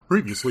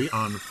Previously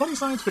on Funny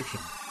Science Fiction.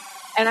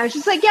 And I was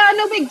just like, yeah,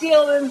 no big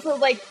deal. And so,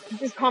 like,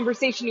 this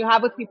conversation you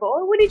have with people,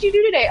 oh, what did you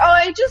do today? Oh,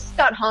 I just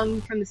got hung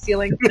from the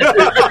ceiling.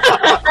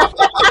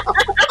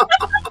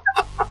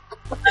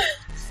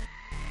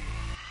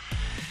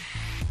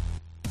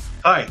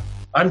 Hi,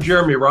 I'm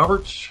Jeremy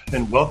Roberts,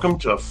 and welcome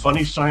to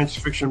Funny Science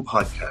Fiction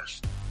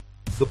Podcast.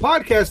 The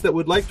podcast that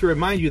would like to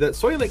remind you that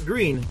Soylent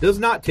Green does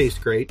not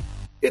taste great,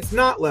 it's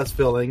not less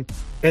filling,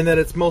 and that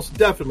it's most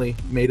definitely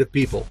made of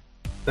people.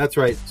 That's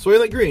right,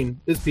 Soylent Green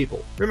is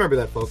people. Remember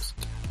that, folks.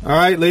 All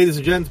right, ladies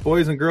and gents,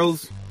 boys and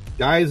girls,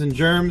 guys and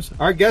germs,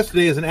 our guest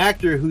today is an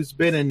actor who's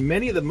been in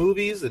many of the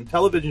movies and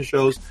television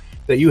shows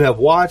that you have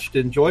watched,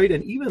 enjoyed,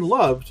 and even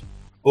loved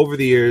over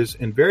the years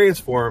in various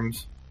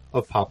forms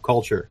of pop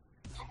culture.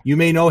 You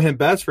may know him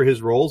best for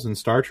his roles in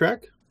Star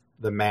Trek,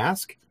 The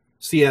Mask,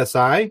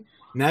 CSI,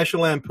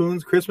 National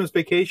Lampoon's Christmas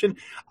Vacation.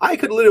 I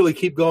could literally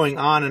keep going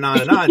on and on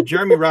and on.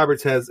 Jeremy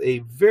Roberts has a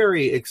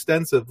very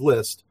extensive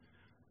list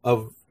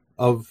of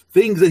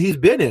things that he's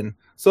been in.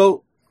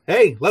 So,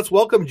 hey, let's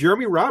welcome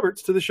Jeremy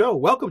Roberts to the show.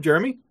 Welcome,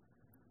 Jeremy.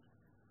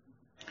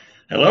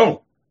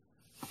 Hello.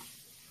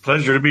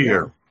 Pleasure to be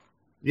here.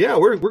 Yeah,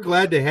 we're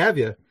glad to have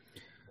you.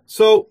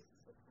 So,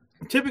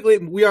 typically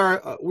we're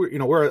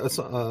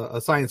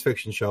a science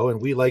fiction show, and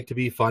we like to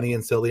be funny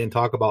and silly and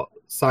talk about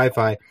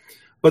sci-fi.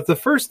 But the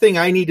first thing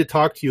I need to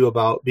talk to you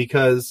about,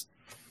 because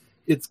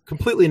it's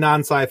completely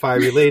non-sci-fi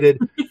related,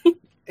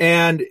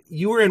 and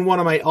you were in one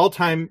of my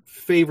all-time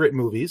favorite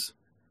movies,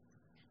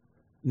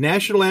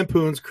 National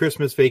Lampoon's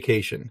Christmas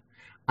Vacation.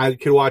 I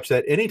could watch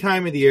that any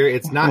time of the year.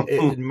 It's not,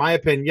 in my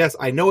opinion, yes,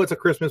 I know it's a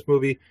Christmas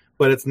movie,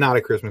 but it's not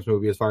a Christmas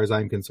movie as far as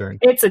I'm concerned.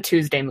 It's a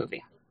Tuesday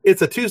movie.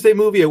 It's a Tuesday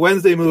movie, a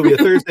Wednesday movie, a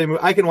Thursday movie.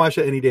 I can watch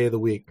it any day of the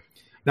week.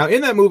 Now,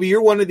 in that movie,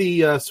 you're one of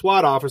the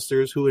SWAT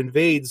officers who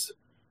invades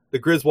the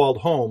Griswold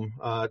home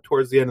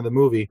towards the end of the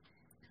movie.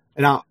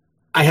 And now,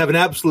 I have an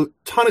absolute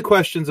ton of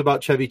questions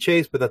about Chevy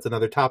Chase, but that's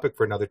another topic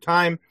for another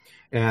time,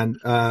 and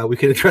we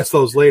can address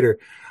those later.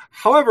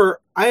 However,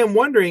 I am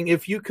wondering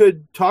if you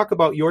could talk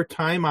about your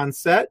time on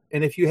set,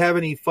 and if you have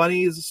any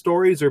funny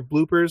stories or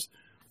bloopers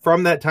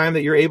from that time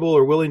that you're able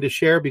or willing to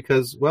share,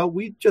 because, well,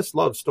 we just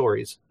love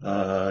stories.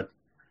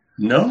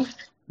 No,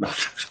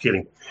 just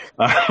kidding.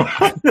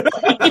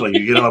 So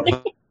you get up.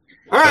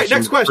 All right,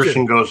 next question.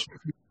 Person goes,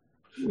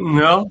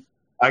 no,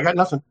 I got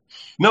nothing.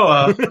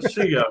 No, let's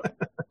see.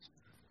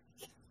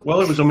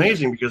 Well, it was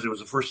amazing because it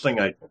was the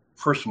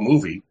first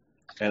movie,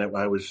 and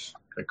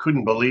I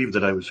couldn't believe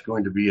that I was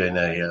going to be in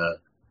a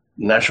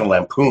National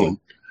Lampoon,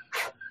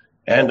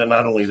 and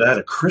not only that,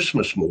 a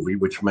Christmas movie,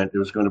 which meant it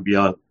was going to be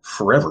on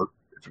forever,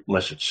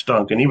 unless it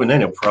stunk, and even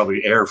then it would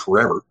probably air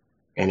forever,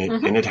 and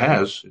it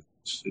has.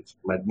 It's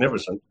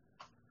magnificent.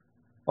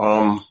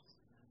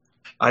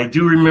 I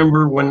do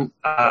remember when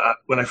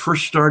I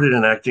first started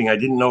in acting, I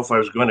didn't know if I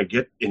was going to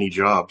get any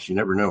jobs. You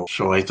never know.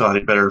 So I thought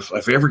if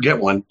I ever get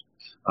one,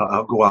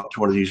 I'll go out to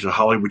one of these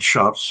Hollywood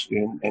shops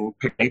and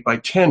pick 8 by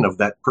 10 of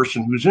that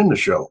person who's in the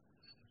show.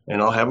 And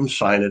I'll have them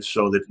sign it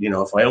so that,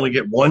 if I only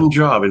get one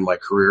job in my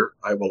career,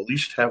 I will at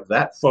least have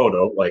that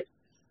photo, like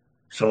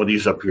some of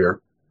these up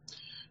here.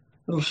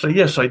 It'll say,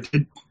 yes, I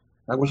did.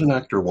 I was an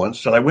actor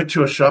once. And I went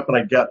to a shop and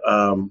I got,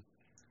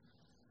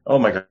 oh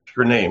my gosh,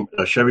 her name,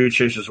 Chevy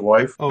Chase's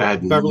wife. Oh,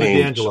 Beverly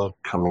D'Angelo.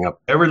 Coming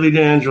up. Beverly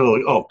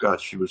D'Angelo. Oh,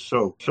 God, she was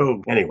so.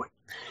 Anyway,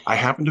 I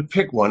happened to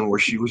pick one where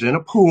she was in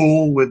a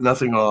pool with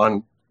nothing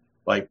on,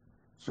 like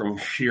from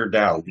sheer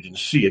down. You didn't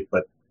see it,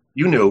 but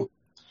you knew.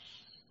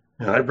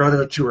 And I brought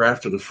it to her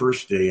after the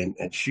first day,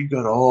 and she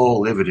got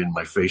all livid in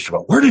my face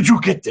about, where did you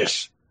get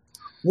this?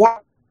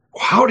 What?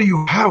 How do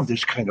you have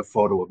this kind of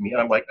photo of me? And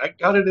I'm like, I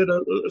got it at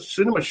a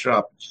cinema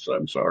shop.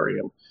 I'm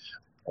sorry. All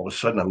of a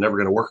sudden, I'm never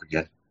going to work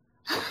again.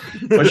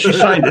 But she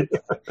signed it,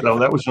 so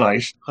that was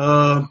nice.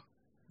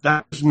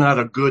 That was not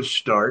a good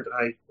start.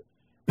 I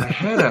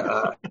had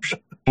a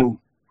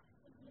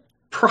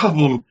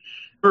problem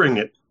during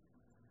it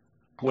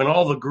when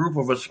all the group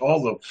of us,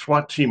 all the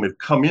SWAT team had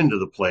come into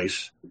the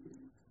place.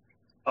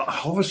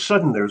 All of a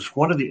sudden, there's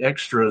one of the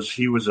extras.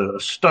 He was a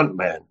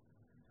stuntman.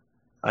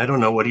 I don't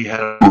know what he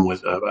had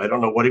with. I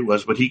don't know what he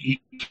was, but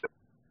he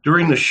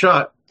during the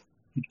shot,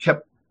 he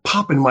kept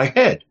popping my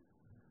head,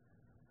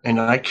 and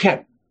I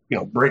can't,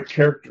 break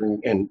character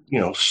and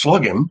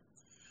slug him.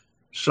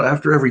 So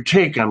after every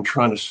take, I'm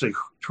trying to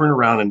turn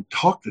around and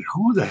talk to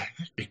who the heck.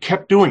 He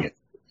kept doing it.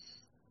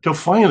 Till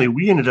finally,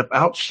 we ended up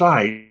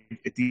outside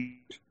at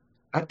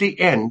the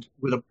end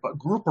with a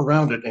group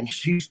around it, and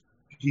he's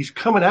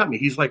coming at me.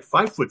 He's like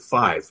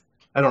 5'5".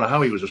 I don't know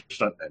how he was a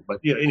stuntman,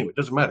 but yeah. Anyway, it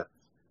doesn't matter.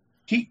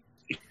 He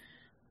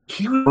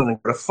was going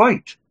to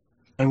fight.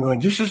 I'm going,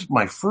 this is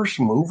my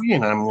first movie,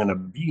 and I'm going to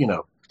be in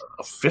a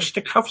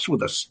fisticuffs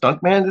with a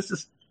stuntman.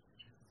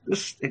 I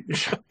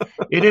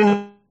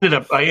ended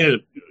up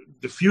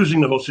diffusing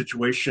the whole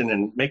situation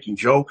and making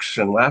jokes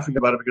and laughing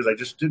about it because I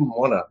just didn't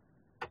want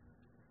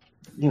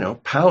to,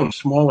 pound a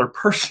smaller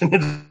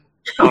person.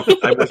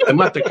 I'm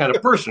not that kind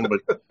of person,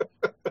 but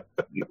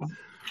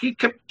he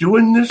kept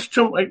doing this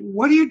to him. Like,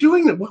 what are you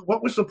doing?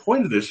 What was the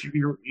point of this?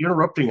 You're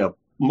interrupting a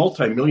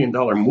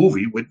multi-million-dollar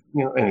movie with,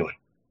 anyway.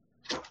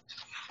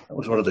 That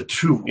was one of the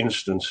 2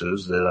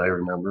 instances that I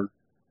remember.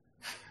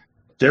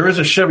 There is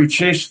a Chevy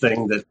Chase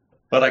thing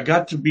but I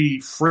got to be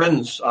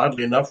friends,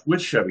 oddly enough,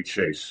 with Chevy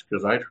Chase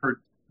because I'd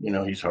heard,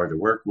 he's hard to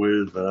work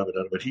with,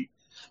 but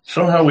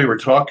somehow we were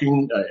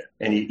talking,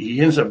 and he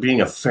ends up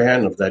being a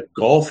fan of that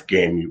golf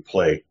game you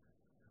play,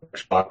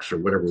 Xbox or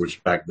whatever it was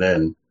back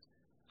then.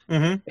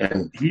 Mm-hmm.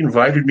 And he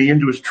invited me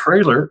into his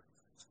trailer,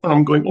 and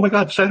I'm going, oh my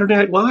God, Saturday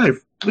Night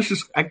Live.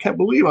 I can't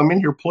believe I'm in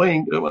here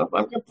playing a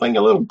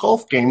little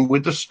golf game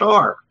with the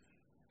star.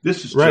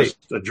 This is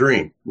just a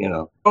dream,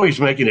 Oh, he's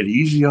making it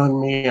easy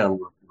on me. I'm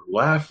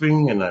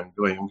laughing, and I'm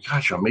going, oh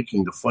gosh, I'm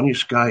making the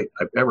funniest guy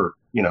I've ever,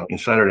 in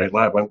Saturday Night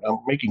Live. I'm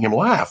making him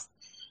laugh.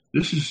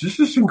 This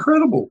is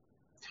incredible.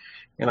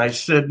 And I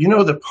said,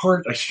 the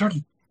part I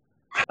started,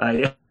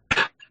 I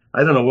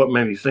don't know what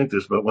made me think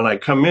this, but when I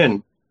come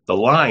in, the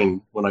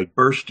line, when I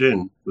burst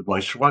in with my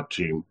SWAT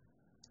team,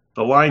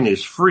 the line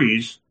is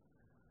freeze,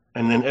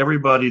 and then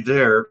everybody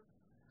there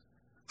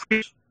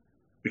freeze,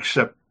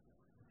 except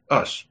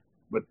us.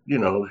 But,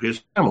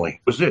 his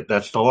family was it.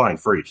 That's the line,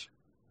 freeze.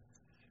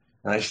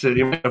 And I said,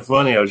 you know,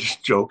 funny, I was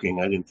just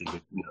joking. I didn't think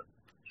it,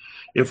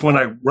 If when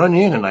I run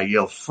in and I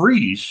yell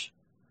freeze,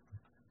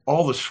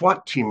 all the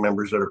SWAT team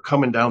members that are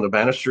coming down the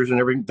banisters and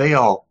everything, they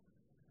all,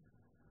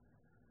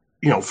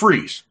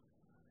 freeze.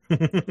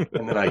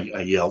 And then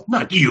I yell,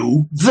 not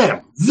you,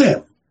 them.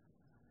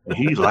 And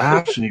he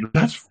laughs and he goes,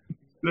 that's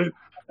good.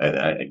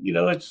 And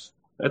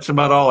that's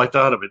about all I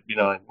thought of it.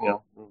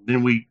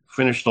 Then we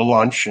finish the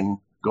lunch and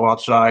go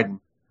outside. And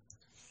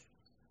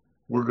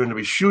we're going to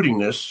be shooting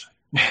this.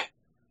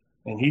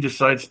 And he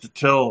decides to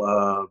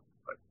tell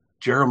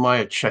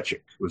Jeremiah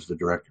Chechik was the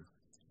director.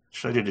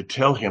 Decided to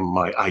tell him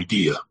my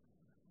idea.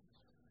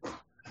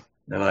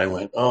 And I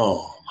went,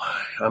 oh,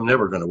 I'm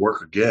never going to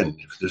work again.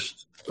 He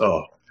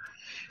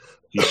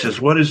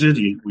says, what is it?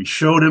 We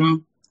showed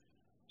him.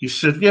 He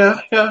said, yeah,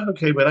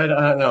 okay, but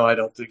I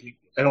don't think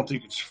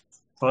it's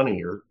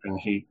funny. And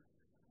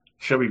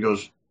Chevy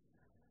goes,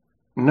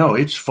 no,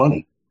 it's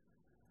funny.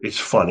 It's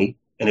funny,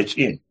 and it's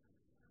in.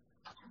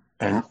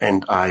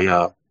 And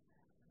I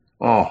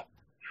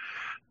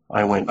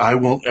went, I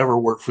won't ever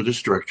work for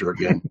this director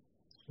again.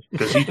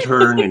 Because he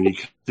turned and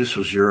this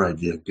was your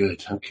idea.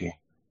 Good, okay.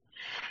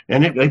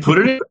 And I put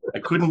it in. I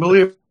couldn't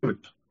believe it.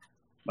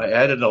 I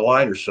added a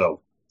line or so.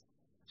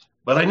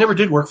 But I never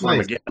did work for him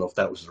again. I don't know if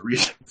that was the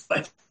reason.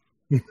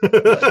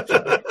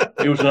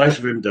 It was nice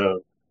of him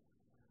to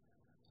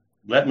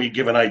let me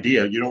give an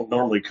idea. You don't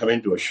normally come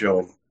into a show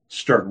and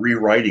start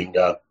rewriting.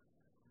 Who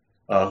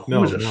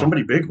was it? No.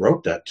 Somebody big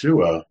wrote that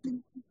too. A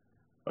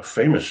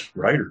famous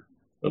writer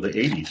of the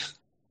 80s.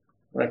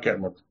 I can't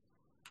remember.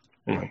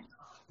 Anyway.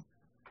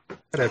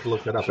 I'd have to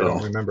look that up. I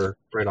don't remember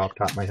right off the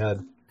top of my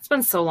head. It's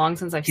been so long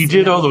since I've seen it. He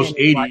did all those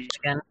 80s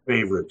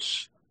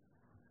favorites,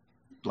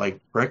 like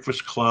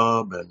Breakfast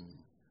Club and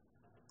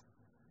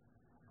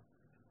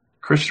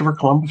Christopher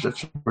Columbus.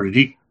 Or did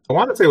he? I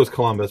want to say it was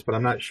Columbus, but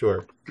I'm not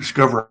sure.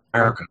 Discover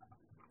America.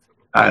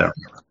 I don't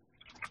remember.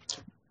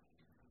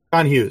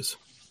 John Hughes.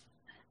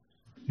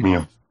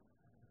 Yeah.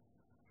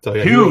 So,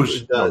 yeah,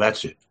 Hughes. No,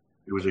 that's it.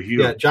 It was a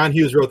Hughes. Yeah, John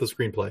Hughes wrote the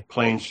screenplay.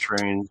 Planes,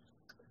 Trains.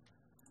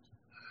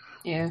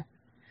 Yeah.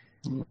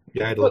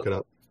 Yeah, I had to look it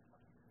up.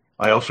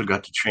 I also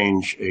got to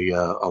change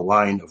a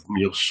line of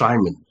Neil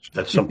Simon.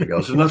 That's something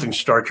else. There's nothing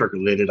Star Trek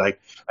related. I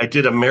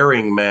did a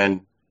Marrying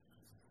Man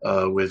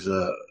with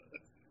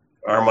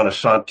Armand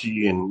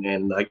Asante,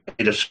 and I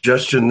made a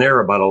suggestion there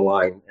about a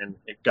line, and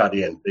it got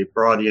in. They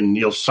brought in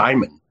Neil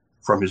Simon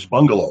from his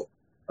bungalow.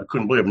 I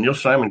couldn't believe it. Neil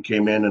Simon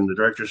came in, and the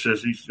director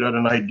says he's got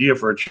an idea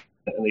for it,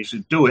 and they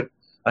said, do it.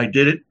 I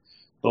did it.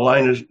 The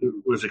line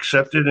was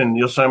accepted, and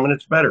Neil Simon,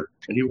 it's better.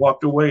 And he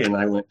walked away, and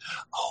I went,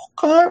 oh,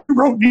 God, I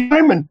wrote Neil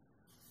Simon.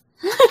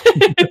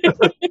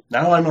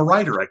 Now I'm a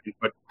writer. I could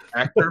put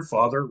actor,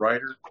 father,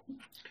 writer.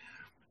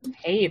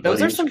 Hey,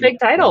 those are some big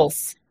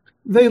titles.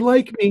 They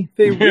like me.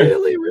 They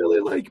really,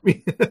 really like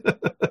me.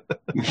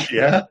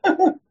 Yeah.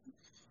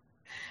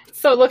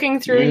 So looking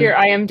through your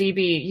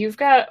IMDb, you've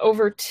got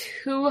over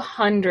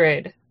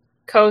 200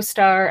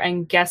 co-star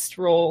and guest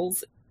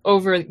roles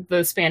over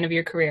the span of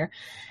your career.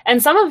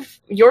 And some of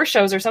your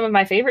shows are some of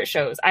my favorite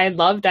shows. I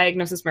love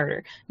Diagnosis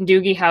Murder,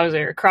 Doogie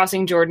Howser,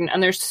 Crossing Jordan,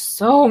 and there's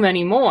so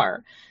many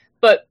more.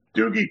 But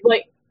Doogie.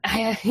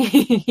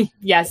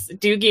 Yes,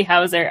 Doogie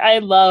Howser. I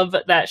love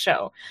that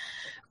show.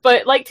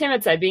 But like Tim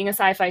had said, being a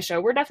sci-fi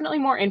show, we're definitely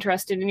more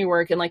interested in your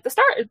work in like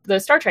the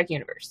Star Trek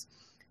universe.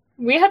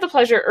 We had the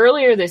pleasure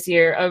earlier this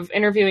year of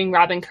interviewing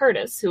Robin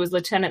Curtis, who was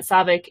Lieutenant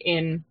Saavik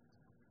in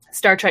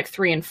Star Trek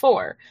 3 and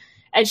 4.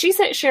 And she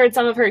shared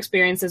some of her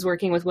experiences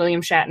working with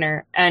William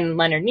Shatner and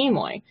Leonard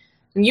Nimoy.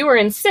 And you were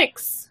in Star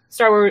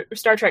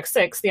Trek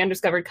 6, The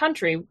Undiscovered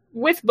Country,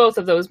 with both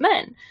of those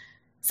men.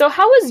 So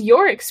how was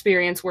your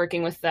experience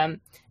working with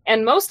them?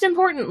 And most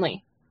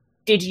importantly,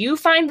 did you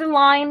find the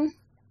line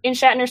in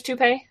Shatner's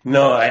toupee?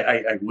 No,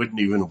 I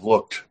wouldn't even have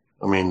looked.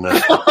 I mean, even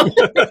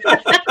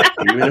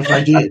if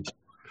I did.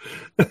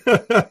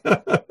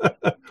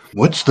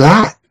 What's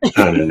that?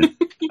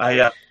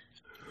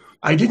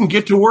 I didn't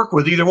get to work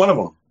with either one of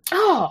them.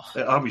 Oh,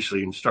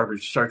 Obviously, in Star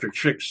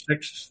Trek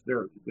 6,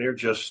 they're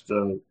just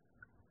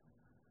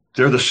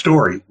they're the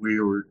story. We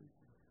were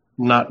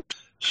not,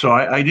 so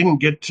I didn't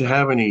get to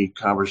have any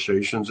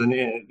conversations. And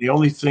the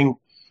only thing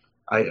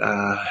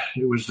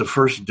it was the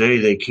first day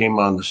they came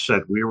on the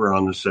set. We were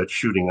on the set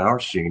shooting our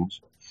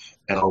scenes,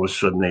 and all of a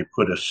sudden they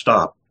put a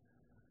stop,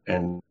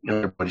 and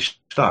everybody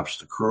stops,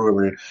 the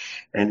crew,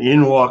 and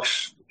in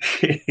walks.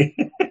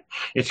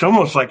 It's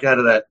almost like out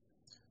of that.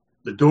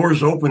 The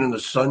doors open and the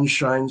sun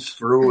shines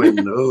through,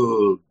 and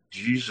oh,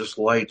 Jesus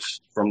lights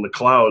from the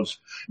clouds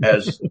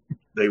as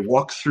they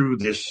walk through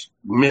this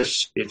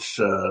mist. It's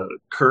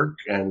Kirk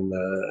and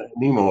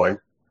Nimoy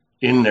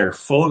in their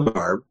full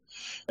garb,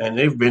 and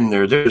they've been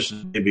there this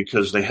day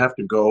because they have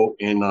to go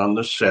in on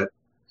the set,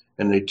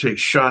 and they take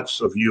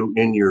shots of you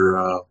in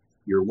your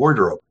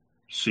wardrobe,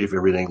 see if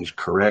everything's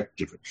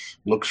correct, if it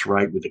looks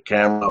right with the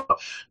camera.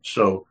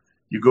 So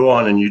you go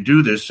on and you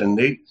do this, and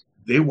they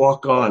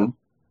walk on.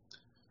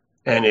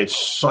 And it's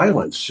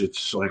silence.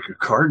 It's like a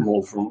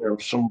cardinal from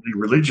somebody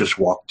religious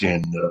walked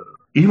in.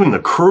 Even the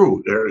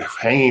crew, they're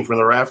hanging from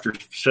the rafters,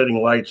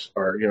 setting lights.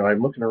 I'm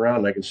looking around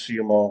and I can see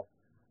them all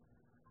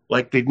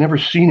like they'd never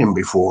seen him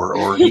before.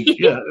 Or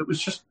it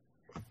was just,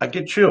 I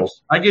get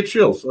chills. Oh,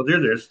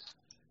 there it is.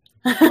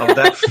 Of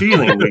that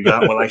feeling we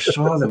got when I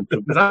saw them.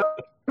 But I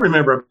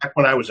remember back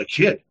when I was a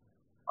kid.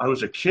 I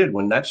was a kid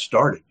when that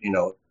started.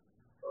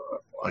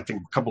 I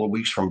think a couple of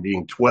weeks from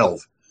being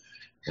 12.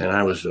 And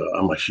I'm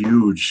a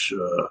huge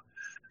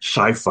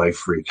sci-fi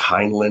freak.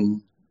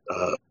 Heinlein,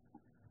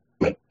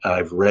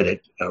 I've read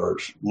it, or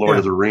Lord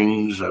of the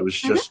Rings. I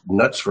was just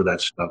nuts for that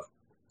stuff.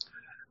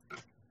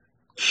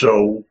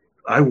 So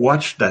I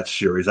watched that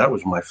series. That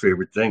was my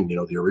favorite thing, the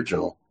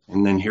original.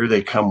 And then here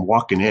they come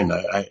walking in.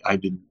 I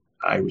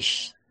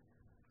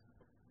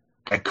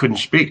couldn't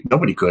speak.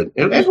 Nobody could.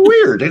 It's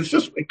weird. It's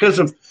just because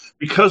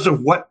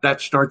of what that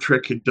Star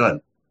Trek had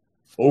done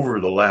over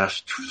the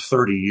last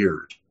 30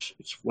 years.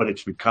 It's what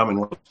it's become and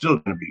what it's still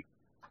going to be,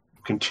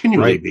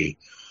 continually be.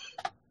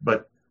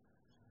 But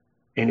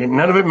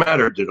none of it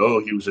mattered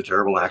that, he was a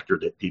terrible actor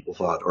that people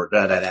thought, or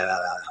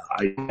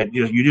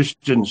you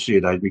just didn't see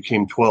it. I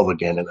became 12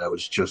 again, and I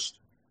was just,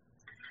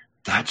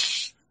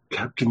 that's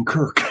Captain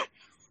Kirk.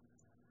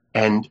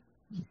 And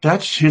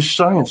that's his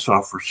science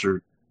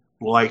officer,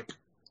 like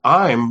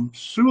I'm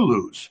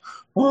Sulu's.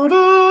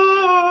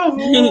 That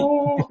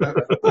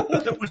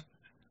was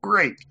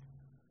great.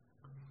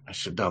 I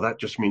said, no, that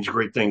just means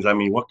great things. I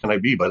mean, what can I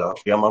be? But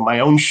I'm on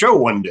my own show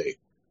one day.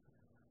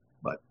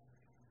 But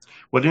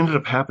what ended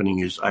up happening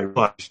is I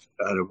realized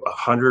out of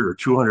 100 or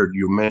 200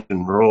 you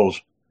mentioned roles,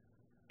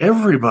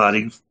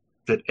 everybody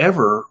that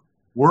ever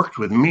worked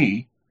with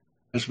me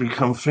has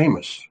become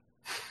famous.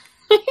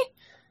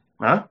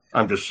 Huh?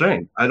 I'm just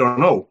saying. I don't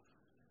know.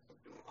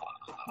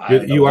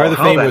 You are the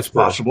famous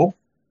possible.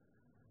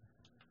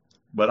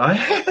 But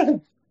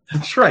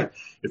that's right.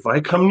 If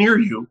I come near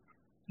you,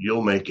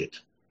 you'll make it.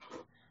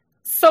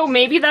 So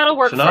maybe that'll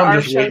work for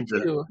our show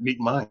too. Meet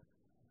mine.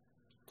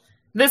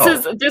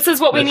 This is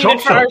what we needed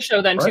for our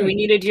show then too. We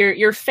needed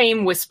your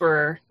fame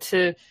whisperer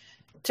to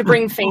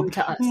bring fame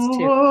to us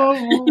too.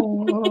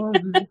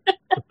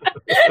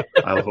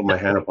 I'll put my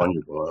hand up on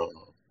you, boy. I don't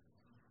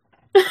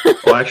know.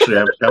 Well, actually,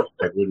 I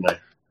wouldn't I?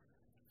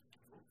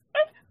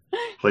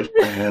 Place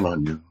my hand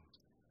on you.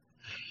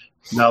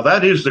 Now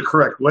that is the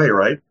correct way,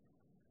 right?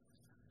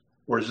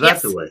 Or is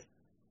that the way?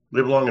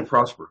 Live long and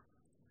prosper.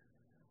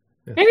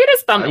 Maybe it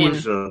is thumb in. I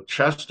was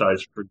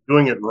chastised for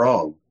doing it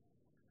wrong.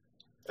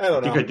 I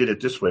think I did it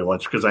this way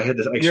once because I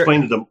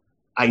explained to them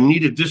I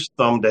needed this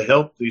thumb to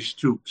help these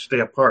two stay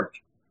apart.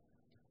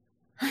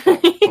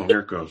 Oh, here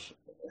it goes.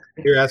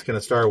 You're asking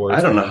a Star Wars.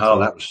 I don't know how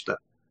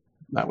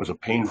that was a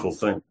painful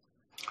thing.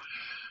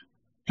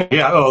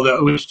 Yeah.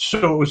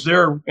 It was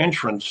their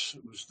entrance.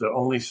 It was the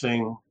only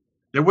thing.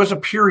 There was a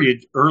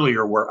period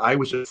earlier where I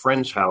was at a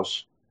friend's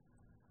house,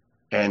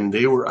 and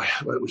it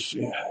was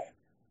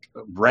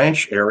a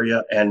ranch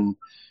area, and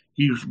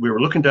we were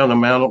looking down the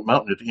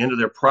mountain at the end of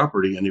their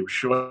property, and he was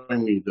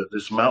showing me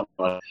this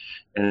mountain,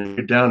 and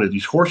get down to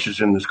these horses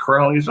in this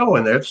corral. And he's,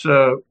 and that's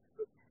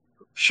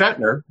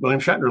Shatner.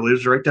 William Shatner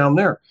lives right down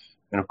there.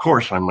 And of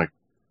course, I'm like,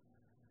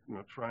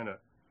 trying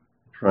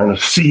to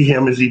see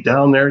him. Is he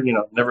down there?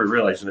 Never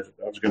realizing if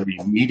I was going to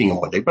be meeting him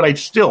one day. But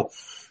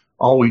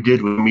all we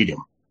did was meet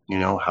him.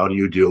 How do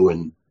you do?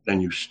 And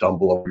then you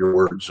stumble over your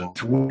words. And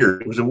it's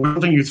weird. It was a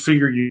weird thing you'd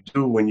figure you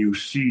do when you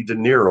see De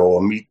Niro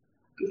or meet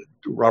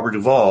Robert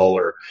Duvall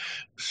or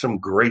some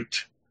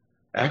great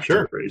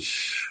actor.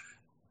 Sure.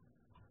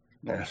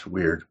 That's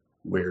weird.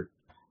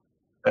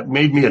 That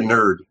made me a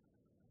nerd.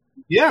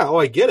 Yeah. Oh,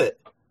 I get it.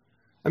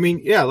 I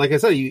mean, yeah, like I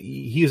said,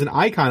 he's an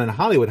icon in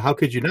Hollywood. How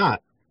could you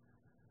not?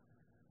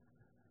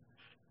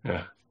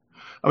 Yeah.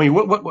 I mean,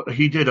 what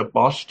he did at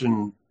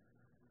Boston,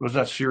 was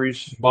that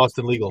series?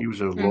 Boston Legal. He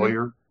was a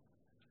lawyer.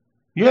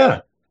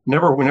 Yeah. We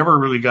never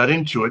really got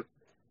into it.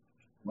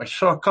 I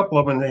saw a couple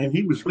of them, and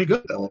he was really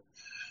good.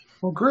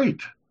 Well,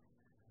 great.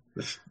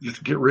 Let's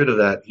get rid of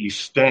that. He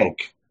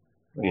stank.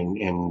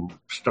 in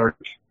Star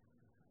Trek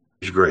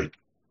is great.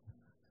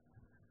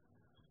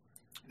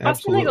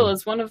 Boston Legal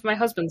is one of my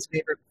husband's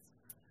favorites.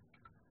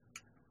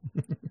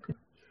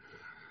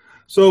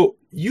 So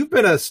you've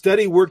been a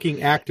steady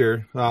working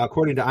actor,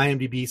 according to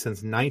IMDb, since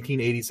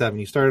 1987.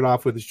 You started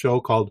off with a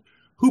show called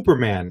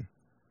Hooperman,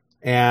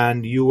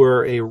 and you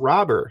were a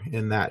robber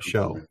in that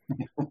show.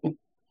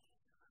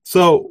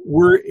 So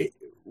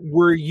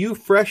were you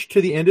fresh to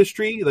the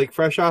industry, like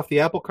fresh off the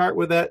apple cart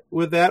with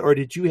that, or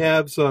did you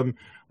have some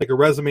like a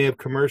resume of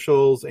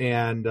commercials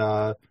and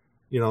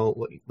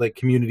like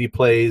community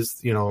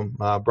plays,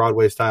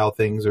 Broadway style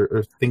things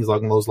or things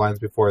along those lines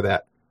before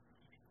that?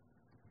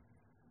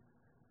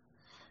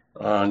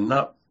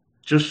 Not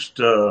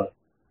just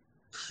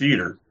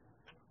theater.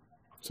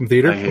 Some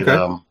theater? I had,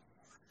 okay.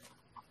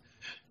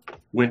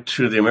 Went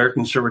to the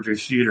American Conservatory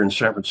Theater in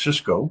San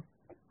Francisco.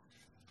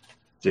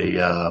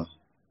 They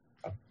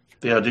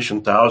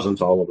audition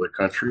thousands all over the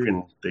country,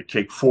 and they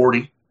take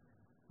 40,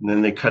 and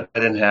then they cut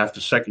that in half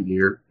the second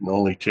year and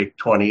only take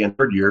 20. And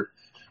third year,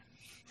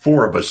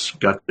 4 of us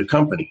got the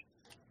company.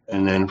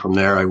 And then from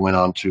there, I went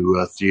on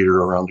to theater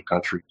around the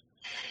country.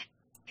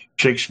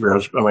 Shakespeare,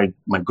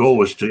 my goal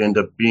was to end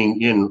up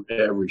being in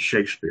every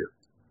Shakespeare,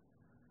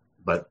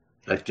 but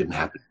that didn't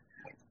happen.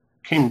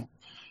 Came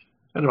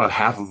at about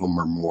half of them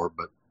or more,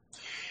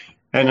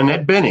 and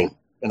Annette Bening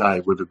and I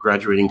were the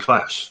graduating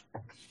class,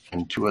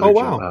 and 2 other. Oh,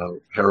 wow.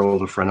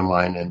 Harold, a friend of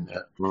mine,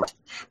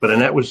 but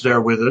Annette was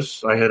there with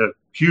us. I had a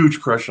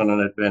huge crush on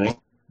Annette Bening.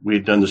 We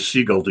had done The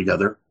Seagull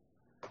together,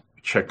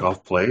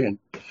 Chekhov play, and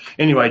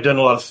anyway, I'd done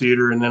a lot of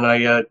theater, and then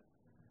I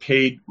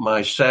paid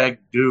my SAG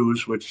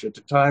dues, which at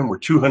the time were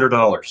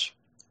 $200.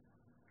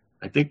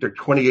 I think they're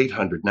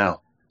 $2,800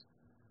 now.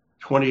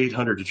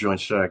 $2,800 to join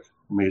SAG.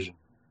 Amazing.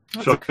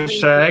 That's so crazy.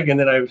 SAG, and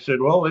then I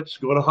said, well, let's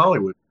go to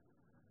Hollywood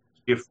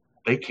if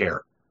they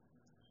care.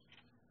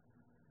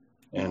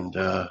 And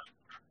I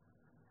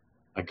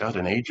got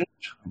an agent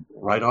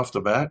right off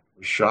the bat.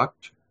 Was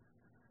shocked.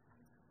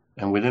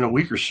 And within a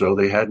week or so,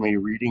 they had me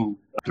reading.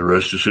 The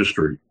rest is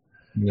history.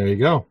 There you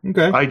go.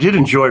 Okay. I did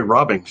enjoy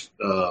robbing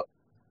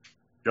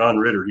John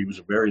Ritter. He was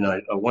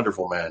a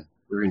wonderful man,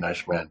 very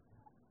nice man.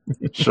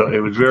 So it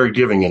was very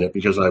giving in it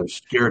because I was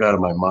scared out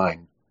of my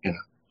mind.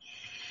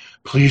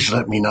 Please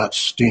let me not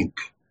stink.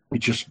 Let me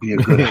just be a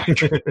good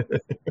actor.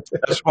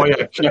 That's why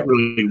I can't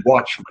really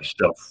watch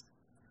myself.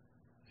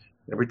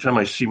 Every time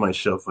I see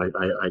myself, I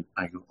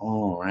go,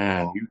 oh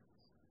man,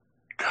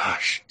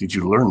 gosh, did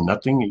you learn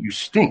nothing? You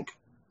stink.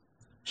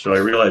 So I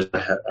realized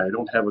I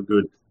don't have a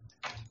good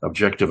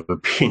objective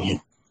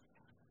opinion.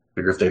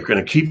 Figure if they're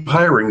going to keep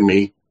hiring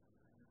me,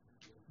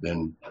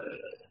 then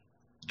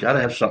got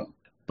to have something.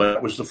 But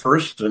it was the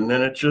first, and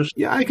then it just...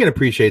 Yeah, I can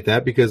appreciate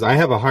that because I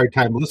have a hard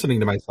time listening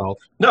to myself.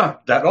 No,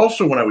 that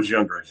also when I was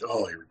younger. I said,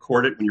 you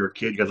record it when you're a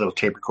kid. You got a little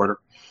tape recorder.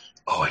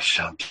 I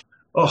sound...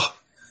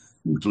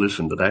 who'd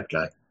listen to that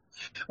guy?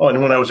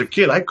 And when I was a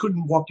kid, I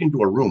couldn't walk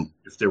into a room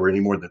if there were any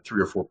more than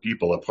 3 or 4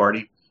 people at a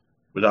party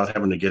without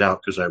having to get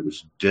out because I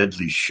was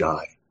deadly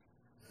shy.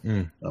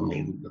 I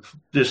mean,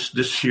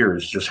 this here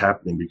is just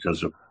happening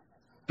because of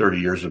 30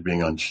 years of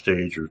being on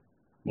stage or,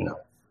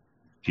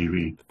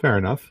 TV. Fair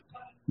enough.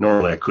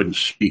 Normally I couldn't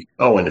speak.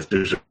 And if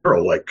there's a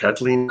girl like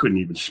Kathleen, couldn't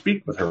even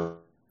speak with her.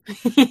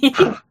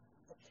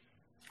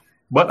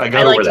 But I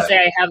got over that. I like to say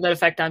I have that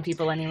effect on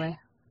people anyway.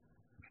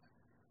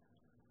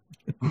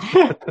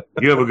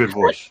 You have a good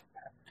voice.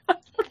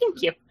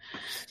 Thank you.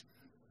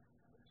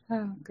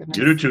 Oh, goodness.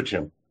 You do too,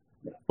 Tim.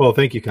 Well,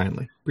 thank you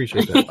kindly.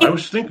 Appreciate that. I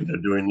was thinking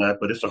of doing that,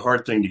 but it's a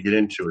hard thing to get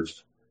into.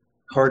 It's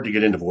hard to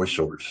get into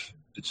voiceovers.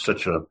 It's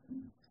such a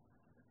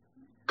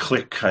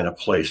click kind of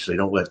place. They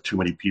don't let too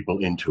many people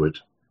into it.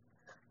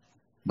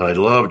 But I'd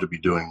love to be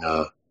doing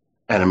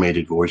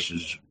animated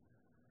voices.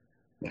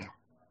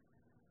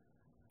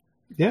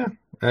 Yeah,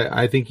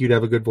 I think you'd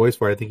have a good voice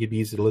for it. I think you'd be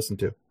easy to listen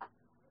to.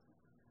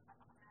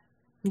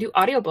 Do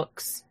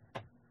audiobooks.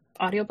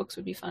 Audiobooks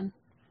would be fun.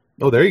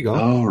 Oh, there you go.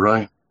 Oh,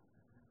 right.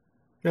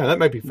 Yeah, that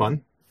might be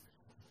fun.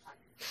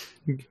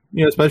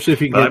 Especially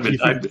if you can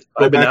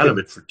I've been out of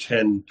it for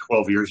 10,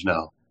 12 years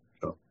now.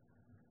 So.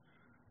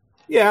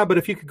 Yeah, but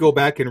if you could go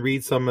back and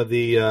read some of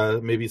the,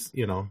 maybe,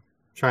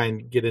 try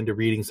and get into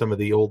reading some of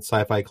the old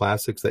sci-fi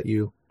classics that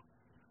you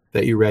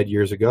read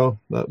years ago,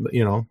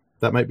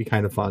 that might be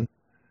kind of fun.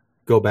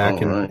 Go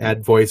back and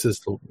add voices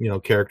to,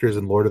 characters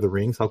in Lord of the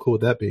Rings. How cool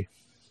would that be?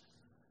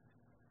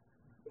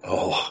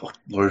 Oh,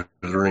 Lord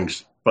of the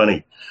Rings.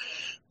 Funny.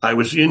 I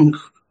was in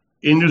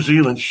New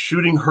Zealand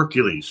shooting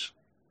Hercules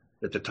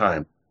at the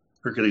time.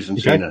 Hercules and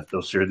Xena,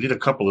 those series. I did a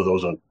couple of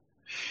those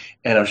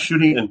and I was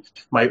shooting, and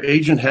my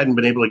agent hadn't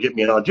been able to get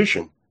me an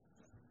audition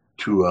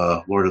to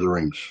Lord of the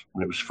Rings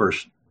when it was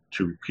first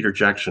to Peter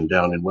Jackson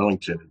down in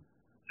Wellington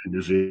in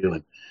New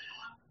Zealand.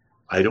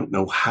 I don't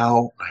know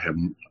how. I have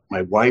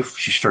my wife,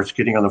 she starts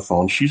getting on the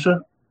phone. She's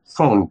a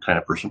phone kind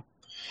of person.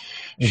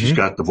 She's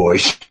got the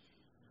voice.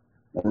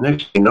 And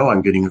next thing you know,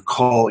 I'm getting a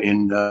call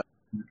in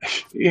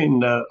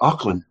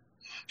Auckland.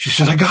 She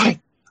said, I got it.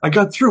 I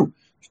got through.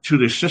 to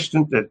the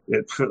assistant at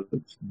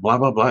blah,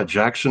 blah, blah,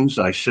 Jackson's.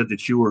 I said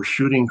that you were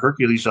shooting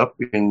Hercules up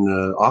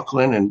in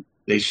Auckland, and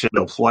they said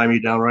they'll fly me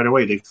down right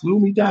away. They flew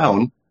me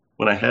down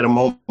when I had a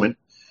moment,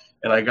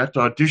 and I got to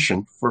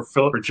audition for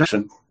Philip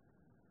Jackson.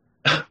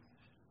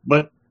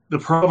 But the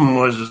problem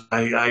was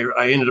I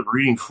ended up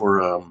reading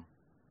for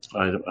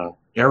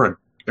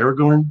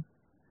Aragorn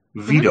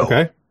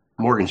Vito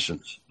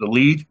Morgensen's, the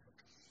lead.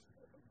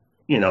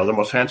 You know, the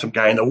most handsome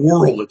guy in the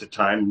world at the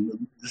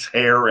time, his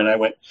hair, and I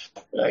went,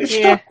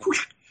 stop.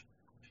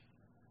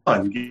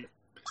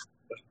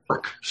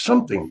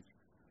 Something.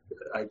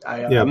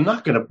 I'm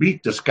not going to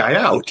beat this guy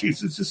out.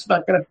 He's just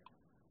not going to.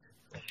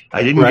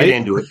 I didn't get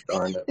into it,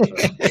 darn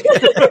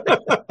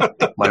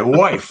it. My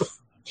wife,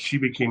 she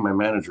became my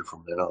manager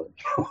from then on.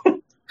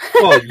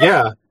 Well,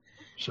 yeah.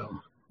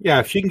 So. Yeah,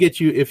 if she can get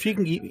you,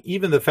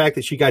 even the fact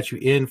that she got you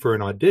in for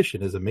an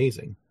audition is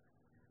amazing.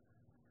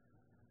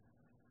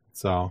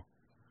 So.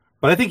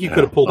 But I think you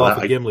could have pulled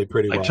off a Gimli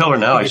pretty well. I tell her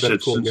now, I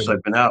said, since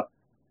I've been out.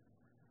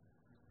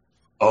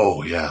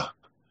 Oh, yeah.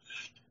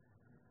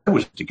 That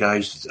was the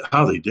guys,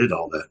 how they did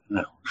all that.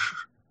 No.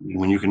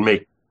 When you can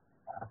make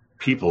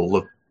people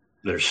look,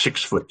 they're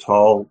 6 foot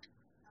tall.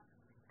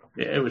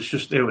 It was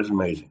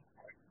amazing.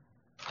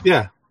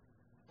 Yeah.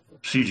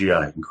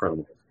 CGI,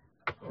 incredible.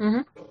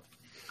 Mm-hmm.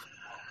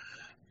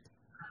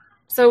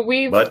 So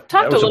we've talked a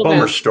little bit. That was a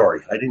bummer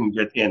story. I didn't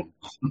get in.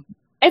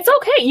 It's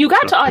okay. You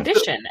got to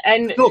audition.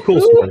 And still a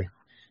cool story.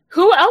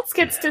 Who else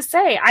gets to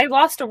say, I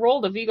lost a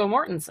role to Viggo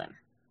Mortensen?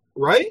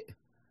 Right?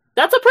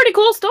 That's a pretty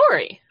cool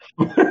story.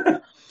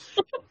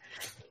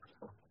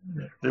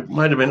 There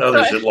might have been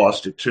others that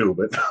lost it too,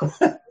 but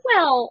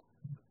well,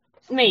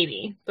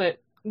 maybe,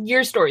 but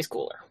your story's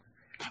cooler.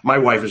 My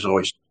wife is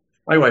always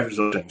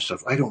saying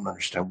stuff. I don't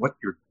understand what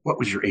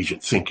was your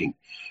agent thinking?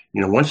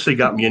 You know, once they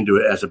got me into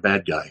it as a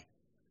bad guy,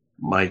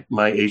 my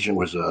agent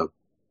was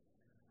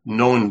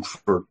known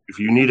for, if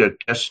you need a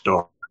guest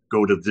star,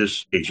 go to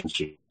this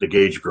agency, the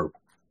Gage Group.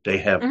 They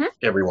have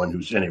everyone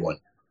who's anyone.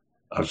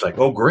 I was like,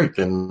 oh, great,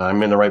 then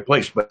I'm in the right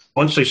place. But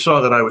once they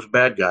saw that I was a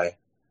bad guy,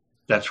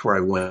 that's where I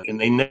went.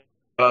 And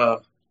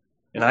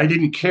and I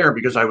didn't care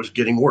because I was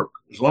getting work.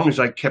 As long as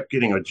I kept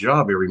getting a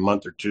job every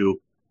month or two,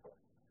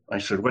 I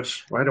said,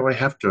 why do I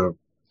have to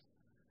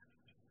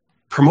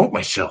promote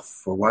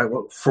myself? For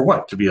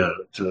what? To be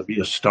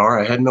a star?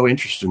 I had no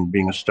interest in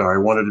being a star. I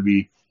wanted to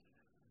be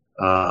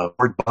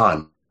Ward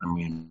Bond. I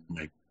mean,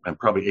 I'm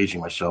probably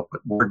aging myself,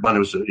 but Ward Bond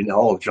was in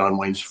all of John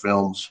Wayne's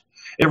films.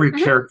 Every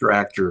character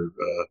actor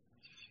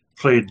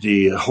played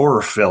the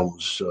horror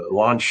films,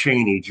 Lon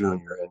Chaney Jr.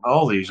 and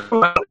all these.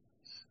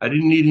 I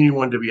didn't need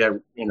anyone to be,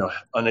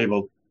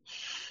 unable.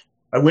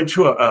 I went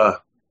to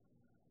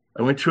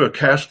a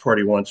cast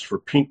party once for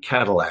Pink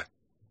Cadillac,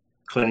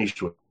 Clint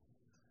Eastwood,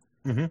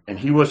 and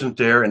he wasn't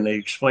there. And they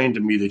explained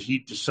to me that he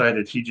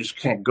decided he just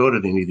can't go to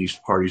any of these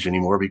parties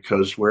anymore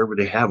because wherever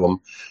they have them,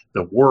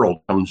 the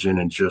world comes in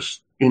and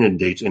just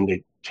inundates and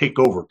they take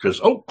over because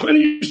Clint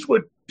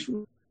Eastwood,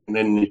 and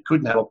then he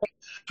couldn't help it,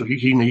 so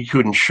he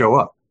couldn't show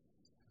up,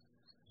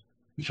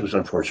 which was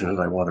unfortunate.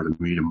 I wanted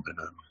to meet him, but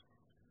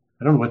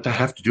I don't know what that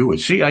have to do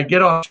with. See, I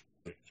get off.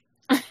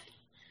 It's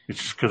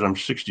just because I'm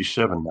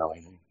 67 now.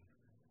 I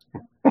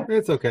think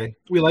it's okay.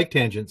 We like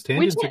tangents.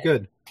 Tangents are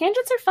good.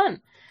 Tangents are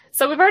fun.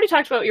 So we've already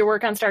talked about your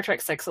work on Star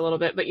Trek VI a little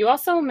bit, but you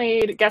also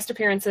made guest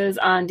appearances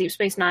on Deep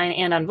Space Nine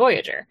and on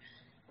Voyager.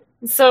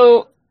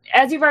 So,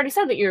 as you've already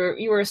said that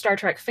you were a Star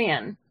Trek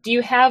fan, do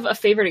you have a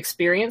favorite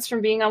experience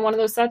from being on one of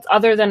those sets,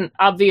 other than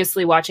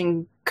obviously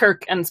watching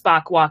Kirk and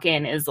Spock walk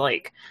in is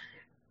like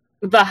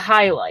the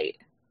highlight?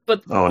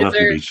 But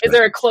is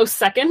there a close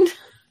second?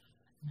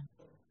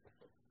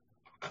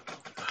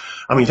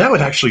 I mean,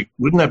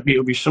 wouldn't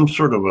it be some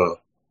sort of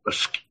a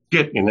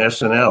skit in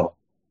SNL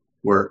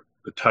where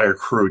the entire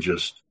crew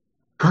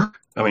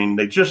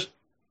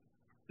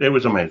it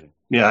was amazing.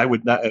 Yeah, I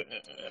would not,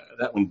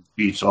 that one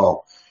beats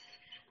all.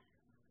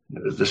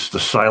 The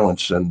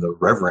silence and the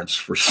reverence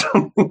for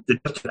someone,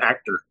 just an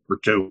actor or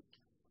two.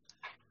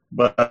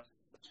 But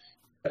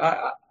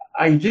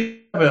I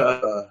did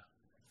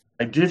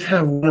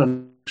have one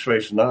on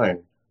Space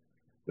Nine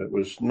that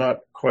was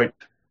not quite.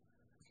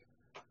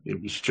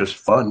 It was just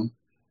funny.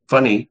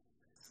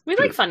 We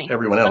like funny.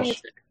 Everyone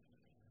else.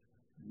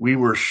 We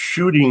were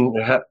shooting.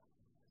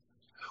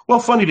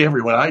 Funny to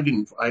everyone. I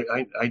didn't.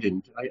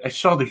 I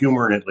saw the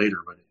humor in it later,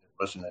 but it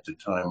wasn't at the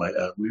time.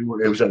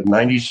 It was at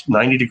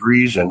 90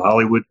 degrees in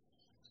Hollywood,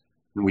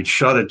 and we'd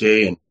shot a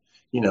day, and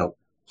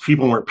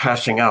people weren't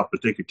passing out,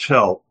 but they could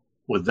tell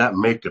with that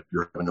makeup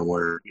you're having to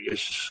wear,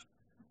 it's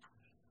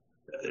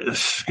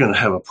going to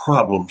have a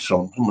problem.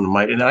 Someone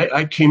might. And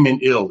I came in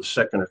ill the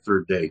second or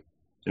third day,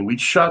 and we'd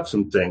shot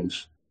some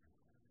things.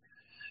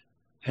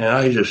 And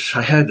I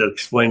had to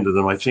explain to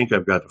them, I think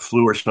I've got the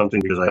flu or something,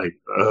 because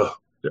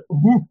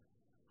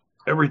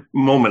every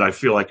moment I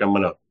feel like I'm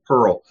going to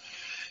hurl.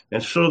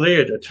 And so they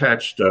had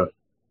attached a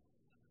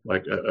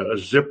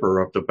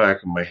zipper up the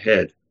back of my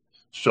head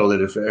so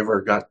that if it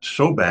ever got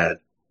so bad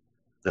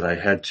that I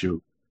had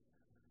to,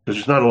 because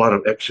there's not a lot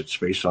of exit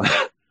space on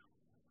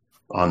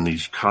on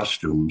these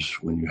costumes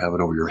when you have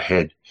it over your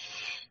head.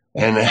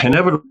 And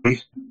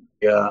inevitably,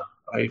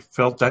 I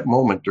felt that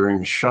moment during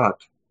the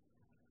shot.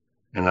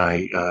 And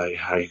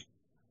I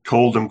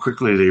told them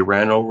quickly. They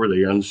ran over,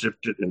 they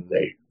unzipped it, and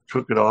they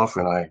took it off,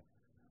 and I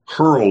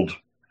hurled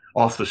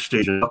off the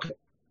stage.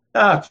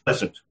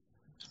 Pleasant.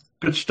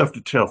 Good stuff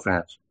to tell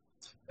fans.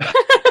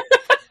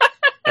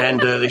 And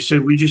they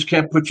said, we just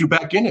can't put you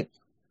back in it.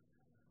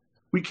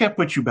 We can't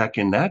put you back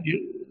in that.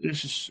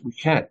 We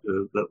can't.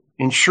 The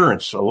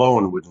insurance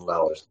alone wouldn't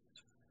allow us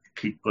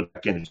to keep put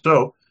back in it.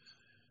 So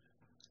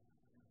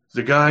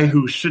the guy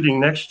who's sitting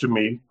next to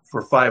me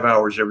for 5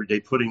 hours every day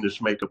putting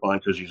this makeup on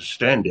because he's a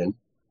stand-in,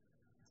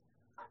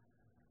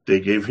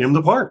 they gave him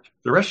the part,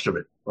 the rest of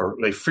it, or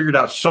they figured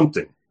out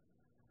something.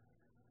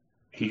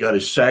 He got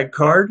his SAG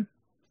card,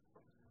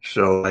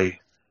 so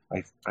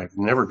I've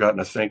never gotten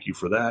a thank you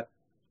for that.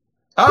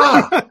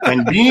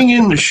 And being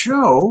in the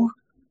show,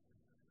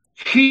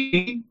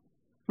 he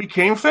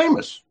became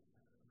famous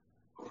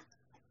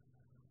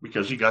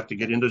because he got to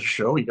get into the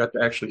show. He got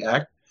to actually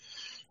act.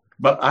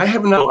 But I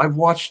have not. I've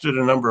watched it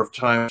a number of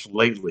times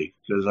lately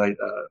because I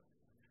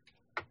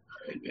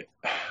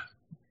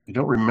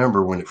don't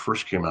remember when it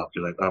first came out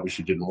because I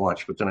obviously didn't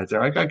watch. But then I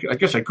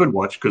guess I could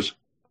watch because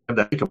I have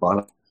that makeup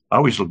on. I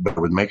always look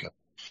better with makeup,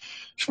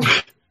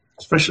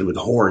 especially with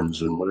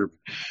horns and whatever.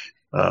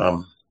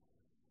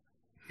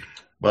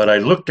 But I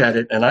looked at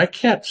it and I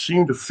can't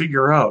seem to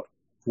figure out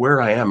where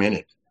I am in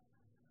it.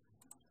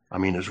 I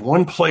mean, there's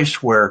one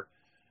place where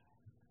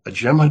a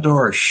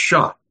Jem'Hadar is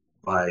shot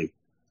by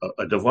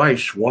a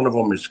device one of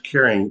them is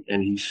carrying,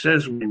 and he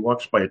says when he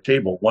walks by a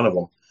table, one of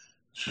them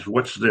says,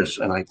 "What's this?"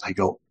 And I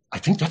go, "I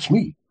think that's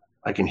me."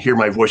 I can hear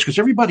my voice because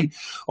everybody,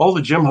 all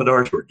the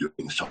Jem'Hadars were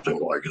doing something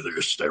like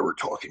this. They were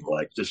talking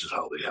like this is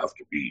how they have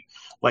to be,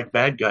 like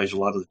bad guys a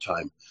lot of the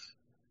time.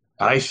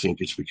 I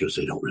think it's because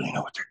they don't really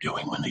know what they're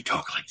doing when they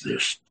talk like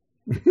this.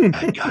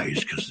 Bad guys,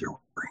 because they're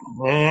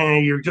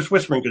whispering. You're just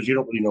whispering because you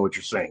don't really know what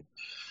you're saying.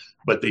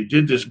 But they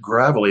did this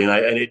gravelly,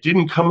 and it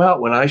didn't come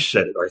out when I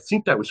said it. Or I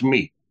think that was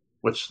me.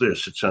 What's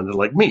this? It sounded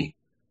like me.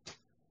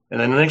 And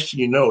then the next thing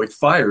you know, it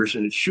fires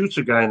and it shoots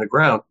a guy in the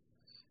ground.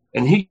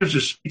 And he gives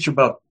a speech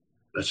about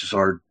this is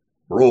our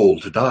role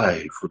to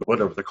die for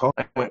whatever the call.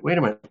 I went, wait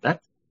a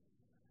minute,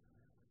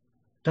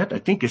 that I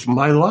think is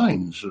my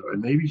lines.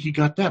 Maybe he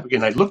got that.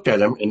 Again, I looked at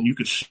him, and you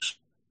could see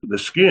the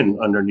skin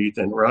underneath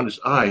and around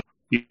his eye.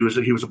 He was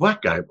a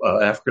black guy,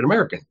 African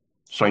American.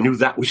 So I knew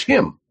that was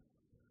him.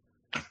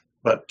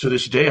 But to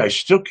this day, I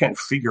still can't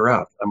figure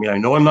out. I mean, I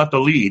know I'm not the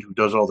lead who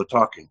does all the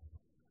talking,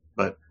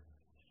 but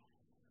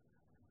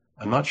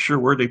I'm not sure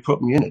where they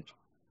put me in it.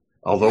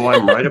 Although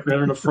I'm right up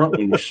there in the front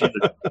when you see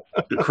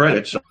the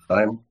credits,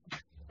 I'm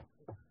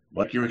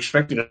like you're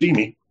expecting to see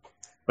me,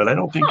 but I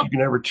don't think you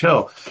can ever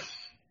tell.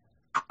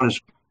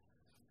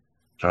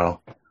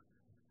 So,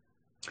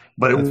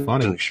 but it was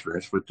an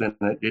experience. But then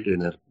it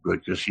ended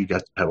good because he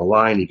got to have a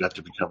line. He got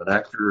to become an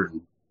actor,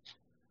 and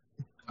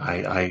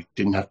I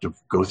didn't have to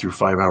go through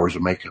 5 hours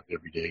of makeup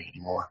every day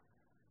anymore.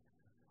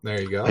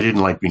 There you go. I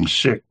didn't like being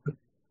sick, but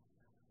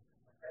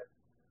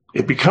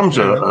it becomes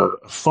a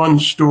fun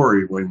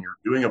story when you're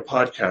doing a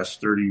podcast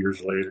 30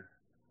 years later.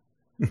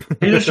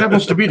 This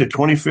happens to be the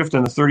 25th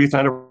and the 30th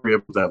anniversary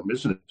of them,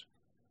 isn't it?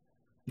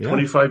 Yeah.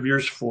 25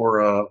 years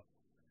for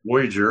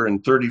Voyager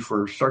and 30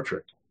 for Star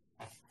Trek.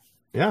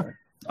 Yeah.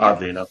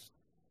 Oddly enough.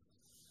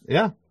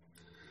 Yeah.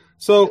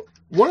 So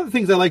one of the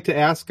things I like to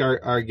ask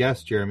our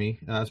guests, Jeremy,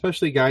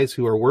 especially guys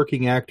who are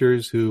working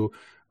actors who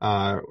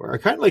are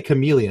kind of like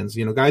chameleons,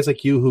 guys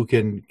like you who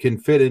can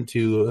fit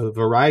into a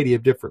variety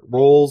of different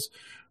roles,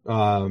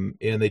 and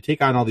they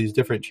take on all these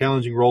different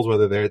challenging roles,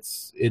 whether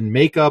it's in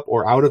makeup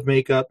or out of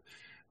makeup.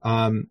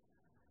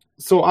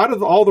 So out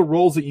of all the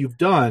roles that you've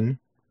done,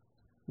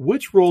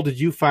 which role did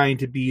you find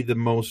to be the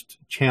most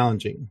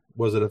challenging?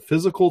 Was it a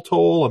physical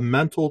toll, a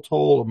mental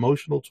toll,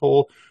 emotional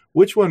toll?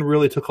 Which one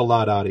really took a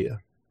lot out of you?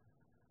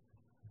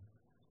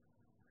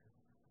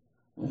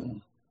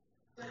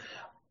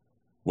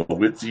 Well,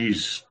 with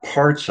these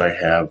parts I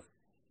have,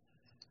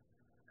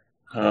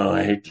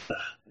 I hate to,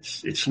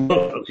 it's no,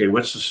 okay,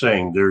 what's the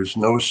saying? There's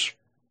no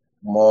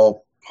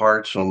small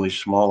parts, only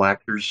small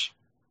actors.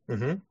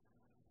 Mm-hmm.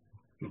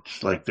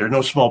 It's like there are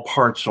no small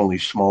parts, only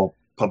small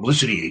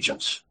publicity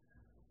agents.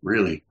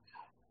 Really.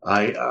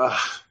 They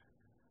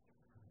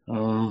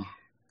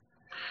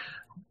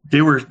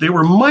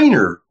were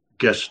minor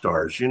guest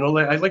stars.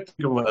 I like to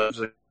think of them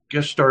as a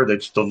guest star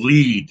that's the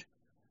lead.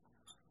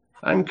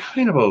 I'm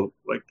kind of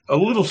a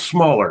little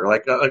smaller,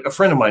 like a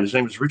friend of mine. His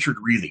name is Richard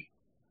Reilly.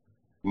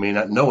 You may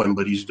not know him,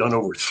 but he's done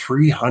over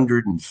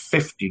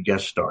 350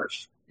 guest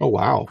stars. Oh,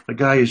 wow. The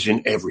guy is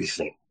in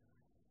everything.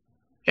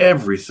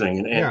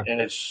 Everything.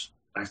 And it's,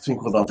 I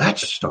think, well, now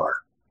that's a star.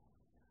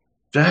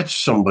 That's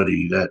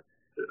somebody that,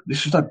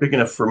 this is not big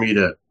enough for me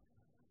that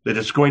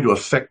it's going to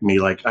affect me.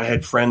 Like I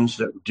had friends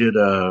that did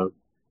The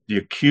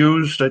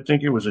Accused. I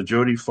think it was a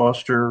Jodie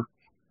Foster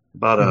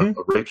about a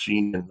rape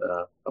scene in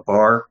a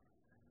bar.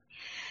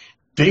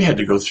 They had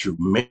to go through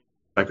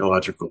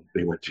psychological.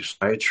 They went to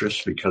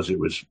psychiatrists because it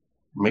was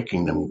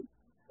making them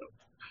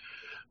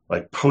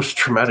like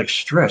post-traumatic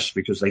stress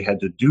because they had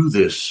to do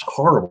this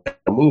horrible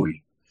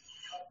movie.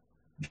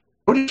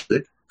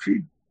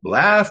 She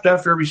laughed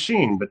after every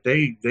scene, but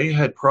they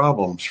had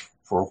problems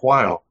for a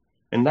while.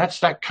 And that's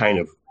that kind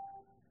of,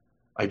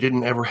 I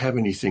didn't ever have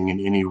anything in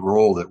any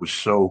role that was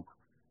so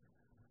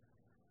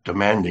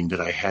demanding that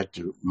I had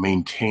to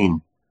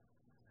maintain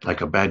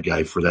like a bad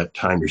guy for that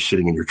time. You're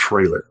sitting in your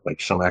trailer.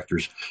 Like some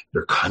actors,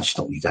 they're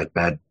constantly that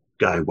bad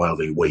guy while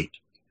they wait.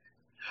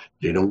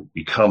 They don't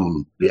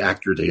become the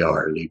actor they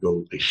are. They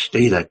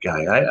stay that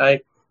guy.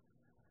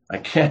 I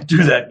can't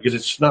do that because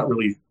it's not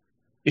really,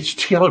 it's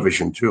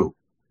television too.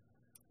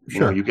 Sure. You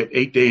know, you get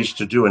 8 days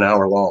to do an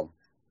hour long.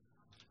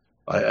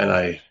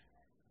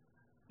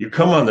 You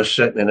come on the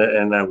set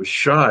and I was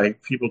shy.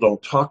 People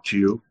don't talk to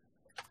you.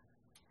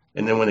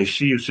 And then when they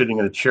see you sitting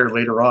in a chair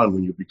later on,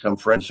 when you become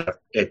friends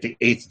at the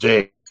 8th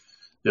day,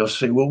 they'll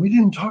say, well, we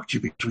didn't talk to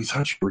you because we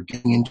thought you were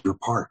getting into your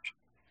part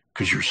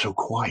because you're so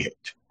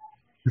quiet.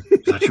 I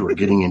thought you were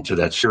getting into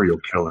that serial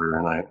killer.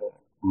 And I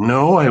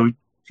would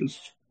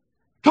just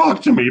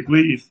talk to me,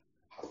 please.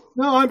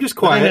 No, I'm just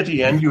quiet. And at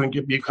the end, you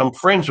become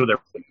friends with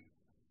everybody.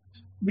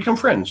 You become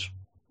friends.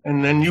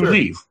 And then you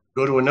leave,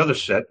 go to another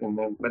set.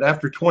 But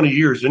after 20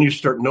 years, then you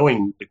start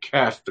knowing the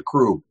cast, the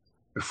crew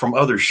from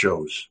other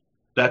shows.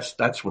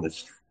 That's when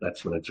it's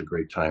a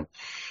great time.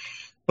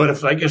 But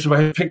if I had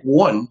to pick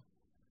one,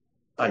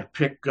 I'd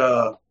pick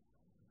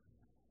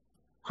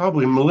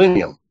probably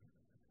Millennium.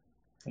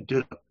 I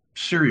did a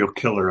serial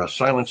killer, a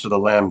Silence of the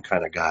Lamb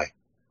kind of guy.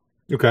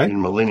 Okay.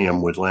 In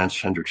Millennium with Lance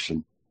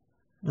Hendrickson.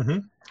 Mm-hmm.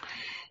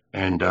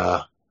 And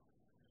I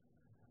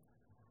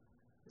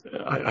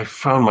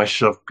found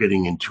myself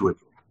getting into it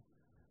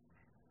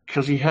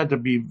because he had to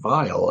be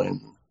vile,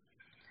 and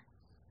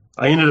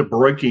I ended up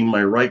breaking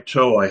my right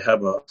toe. I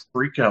have a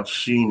freak out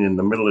scene in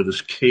the middle of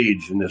this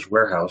cage in this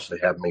warehouse. They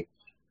have me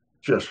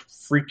just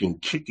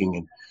freaking kicking,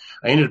 and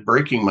I ended up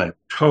breaking my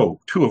toe,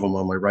 2 of them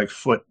on my right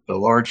foot, the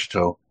large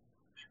toe,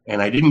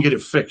 and I didn't get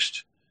it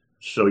fixed.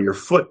 So your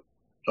foot,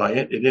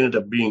 it ended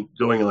up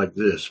going like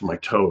this, my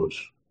toes.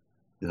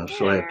 You know,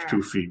 so I have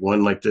 2 feet,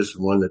 one like this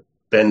and one that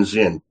bends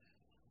in.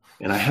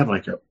 And I have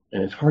and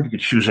it's hard to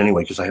get shoes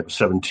anyway because I have a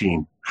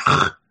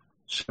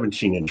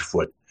 17-inch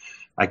foot.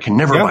 I can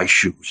never buy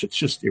shoes. It's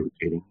just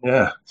irritating.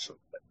 Yeah. So,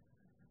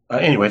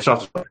 anyway, it's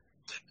off.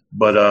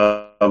 But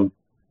I'm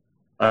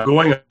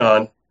going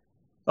on.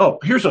 Oh,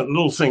 here's a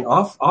little thing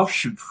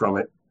offshoot from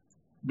it.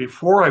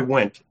 Before I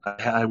went,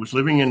 I was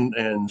living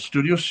in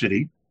Studio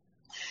City,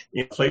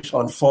 in a place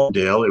on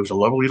Fawndale. It was a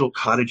lovely little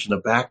cottage in the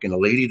back, and a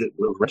lady that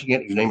was renting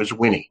it, whose name is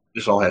Winnie.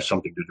 This all has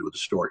something to do with the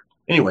story.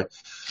 Anyway,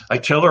 I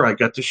tell her I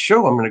got this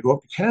show. I'm going to go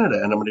up to Canada,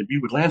 and I'm going to be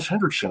with Lance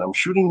Hendrickson. I'm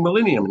shooting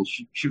Millennium. And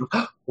she goes,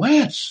 oh,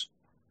 Lance,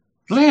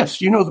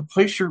 you know the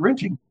place you're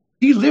renting?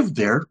 He lived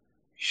there,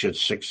 she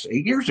said,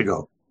 6-8 years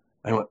ago.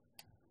 I went,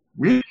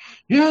 really?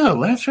 Yeah,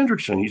 Lance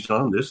Hendrickson. He's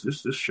on this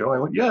show. I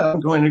went, yeah, I'm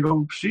going to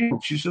go see him.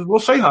 She says, well,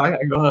 say hi.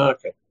 I go, oh,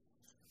 okay.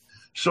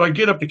 So I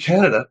get up to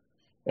Canada,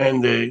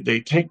 and they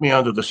take me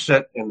onto the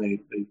set, and they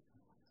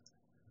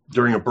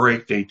during a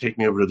break, they take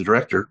me over to the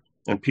director,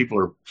 and people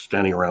are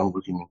standing around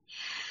looking.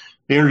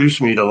 They introduce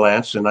me to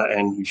Lance,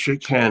 and we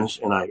shake hands,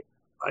 and I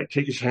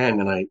take his hand,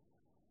 and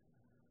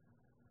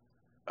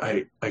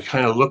I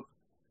kind of look.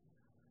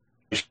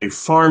 I say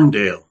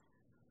Farmdale,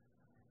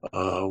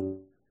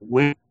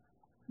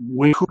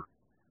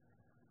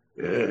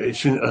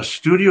 it's in a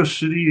Studio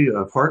City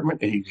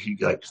apartment, and he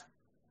got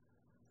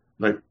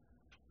like,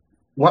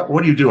 what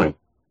are you doing?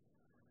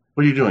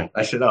 What are you doing?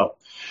 I said, oh,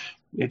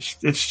 it's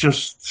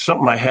just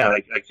something I have.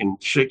 I can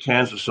shake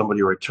hands with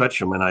somebody or I touch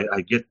them, and I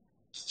get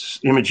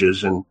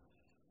images, and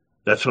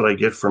that's what I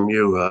get from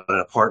you. An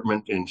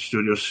apartment in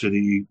Studio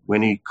City,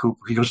 Winnie Cooper.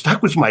 He goes,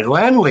 that was my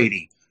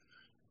landlady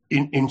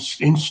in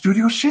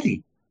Studio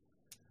City.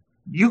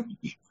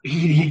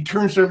 He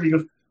turns over, he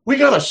goes, we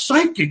got a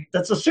psychic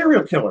that's a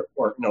serial killer.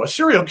 Or no, a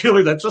serial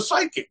killer that's a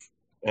psychic.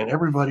 And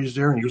everybody's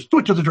there, and he goes, do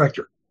it to the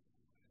director.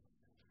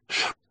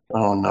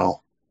 Oh,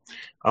 no.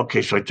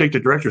 Okay, so I take the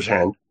director's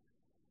hand,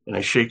 and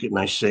I shake it, and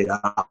I say,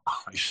 I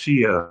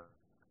see a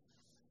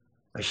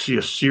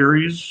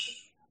series.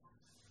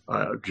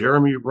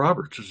 Jeremy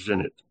Roberts is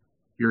in it.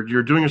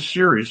 You're doing a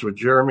series with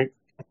Jeremy.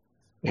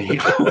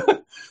 And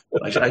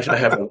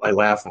I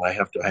laugh, and I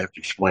have to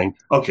explain.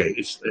 Okay,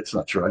 it's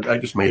not true. I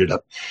just made it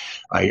up.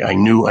 I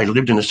knew I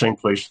lived in the same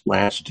place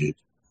Lance did.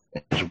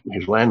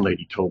 His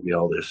landlady told me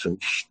all this,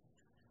 and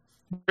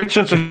great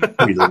sense of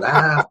humor.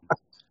 Laugh.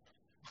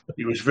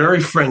 He was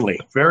very friendly.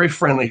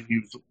 He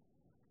was a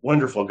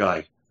wonderful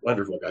guy. But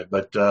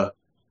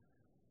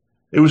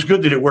it was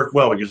good that it worked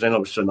well, because then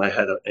all of a sudden I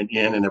had an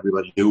in, and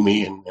everybody knew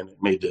me, and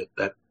it made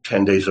that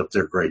 10 days up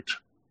there great.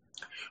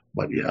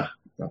 But yeah,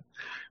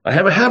 I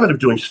have a habit of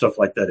doing stuff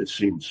like that, it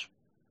seems.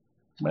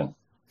 Man, it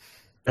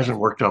hasn't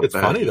worked out bad. It's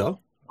funny, though.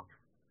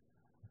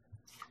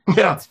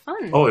 Yeah. It's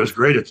fun. Oh, it was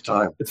great at the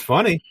time. It's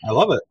funny. I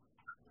love it.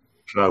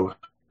 So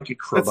I could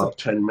for about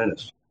 10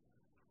 minutes.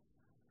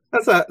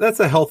 That's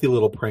a healthy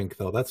little prank,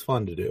 though. That's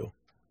fun to do.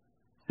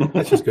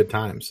 That's just good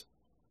times.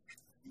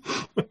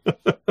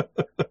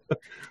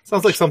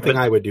 Sounds like something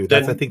I would do.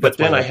 Then, I think but that's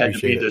why then I I had to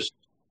be appreciate it. this.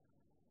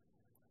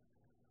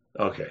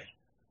 Okay.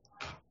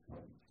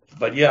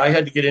 But yeah, I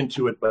had to get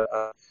into it, but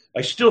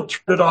I still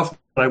turned it off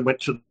when I went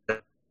to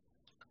the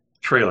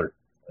trailer.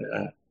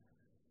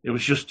 It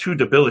was just too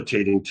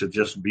debilitating to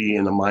just be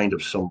in the mind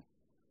of some.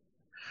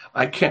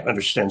 I can't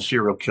understand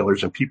serial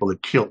killers and people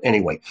that kill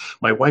anyway.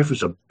 My wife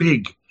is a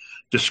big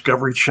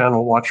Discovery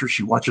Channel watcher.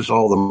 She watches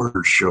all the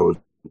murder shows,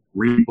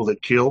 people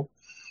that kill,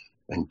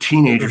 and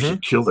teenagers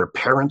that kill their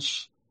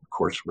parents. Of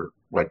course, we're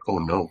like, oh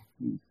no,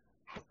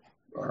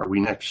 are we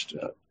next?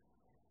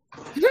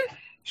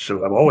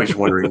 So I'm always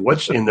wondering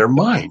what's in their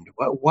mind.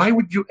 Why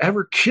would you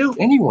ever kill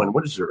anyone?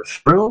 What is there, a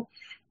thrill?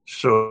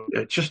 So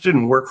it just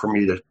didn't work for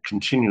me to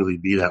continually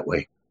be that way.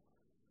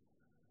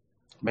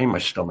 It made my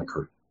stomach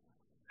hurt.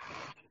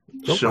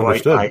 Oh,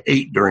 so I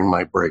ate during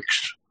my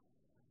breaks.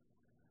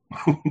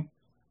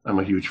 I'm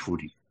a huge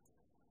foodie.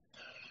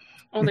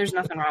 Well, there's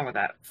nothing wrong with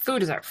that.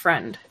 Food is our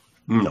friend.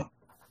 No.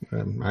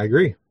 I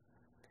agree.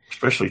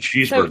 Especially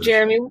cheeseburgers. So,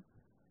 Jeremy.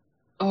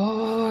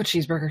 Oh,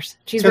 cheeseburgers.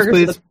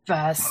 Cheeseburgers are the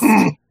best.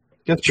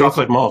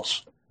 Chocolate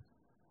malts.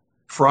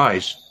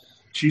 Fries.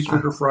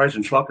 Cheeseburger fries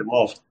and chocolate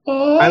malts.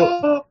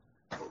 I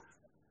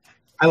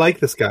like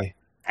this guy.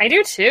 I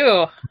do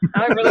too.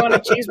 I really want a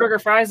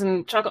cheeseburger, fries,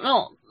 and chocolate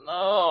milk.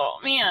 Oh,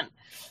 man.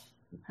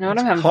 I know what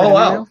I'm having. Call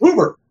out.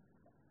 Uber.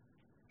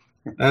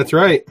 That's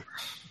right.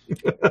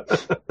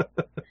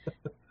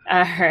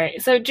 All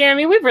right. So,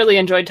 Jeremy, we've really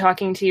enjoyed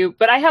talking to you,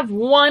 but I have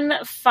one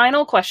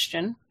final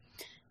question.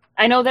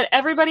 I know that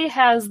everybody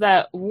has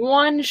that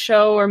one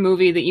show or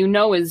movie that you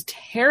know is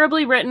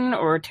terribly written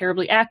or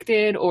terribly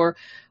acted or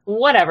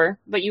whatever,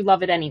 but you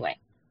love it anyway.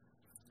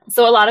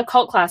 So a lot of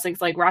cult classics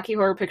like Rocky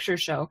Horror Picture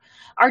Show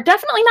are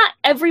definitely not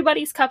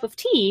everybody's cup of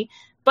tea,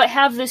 but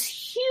have this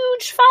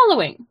huge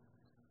following.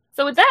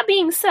 So with that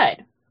being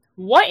said,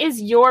 what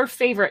is your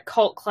favorite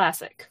cult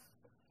classic?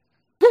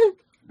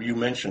 You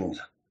mentioned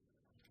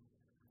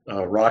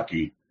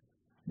Rocky,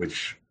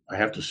 which I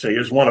have to say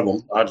is one of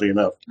them, oddly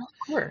enough.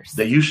 Of course.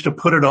 They used to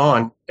put it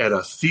on at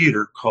a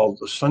theater called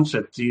the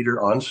Sunset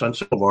Theater on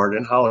Sunset Boulevard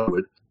in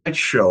Hollywood. That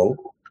show,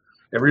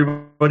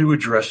 everybody would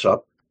dress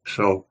up.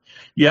 So,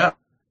 yeah,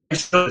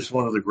 it's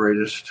one of the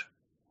greatest.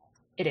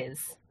 It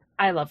is.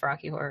 I love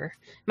Rocky Horror.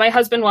 My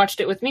husband watched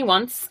it with me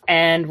once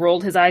and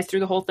rolled his eyes through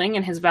the whole thing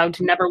and has vowed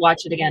to never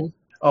watch it again.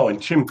 Oh,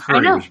 and Tim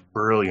Curry was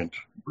brilliant.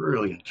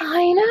 Brilliant.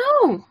 I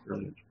know.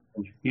 Brilliant.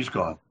 He's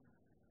gone.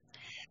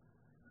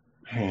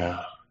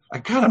 Yeah.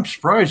 I'm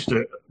surprised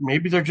that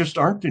maybe there just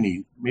aren't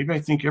any. Maybe I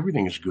think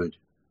everything is good.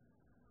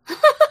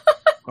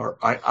 Or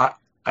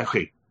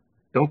okay,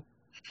 don't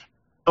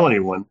tell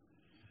anyone,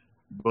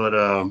 but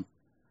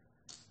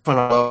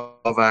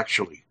Love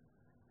Actually.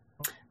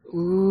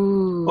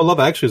 Ooh. Well, Love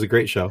Actually is a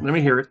great show. Let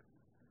me hear it.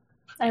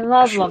 I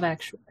love Love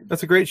Actually.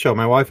 That's a great show.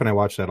 My wife and I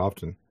watch that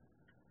often.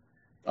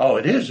 Oh,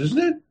 it is, isn't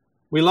it?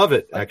 We love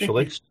it,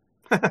 actually.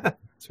 That's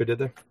what we did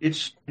there.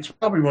 It's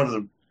probably one of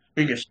the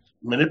biggest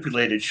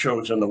manipulated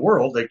shows in the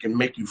world. They can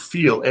make you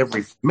feel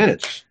every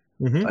minute.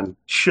 Mm-hmm. I'm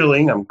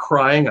chilling, I'm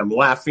crying, I'm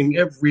laughing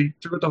through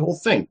the whole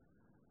thing.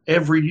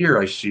 Every year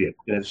I see it,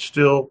 and it's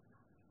still,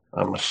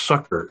 I'm a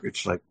sucker.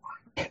 It's like,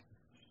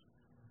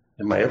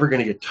 am I ever going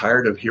to get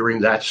tired of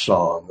hearing that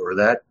song or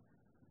that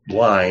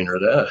line or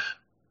that?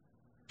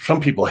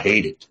 Some people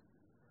hate it,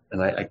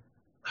 and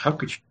how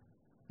could you?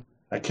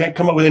 I can't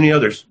come up with any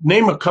others.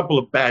 Name a couple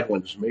of bad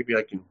ones. Maybe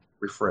I can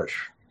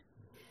refresh.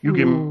 You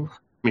give me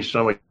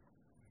some.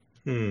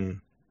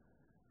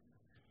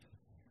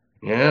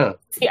 Yeah.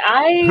 See,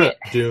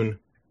 Dune.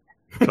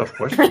 Tough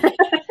question.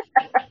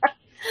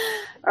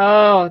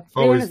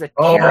 Dune is a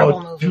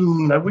terrible movie.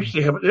 Dune. I wish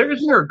they have it.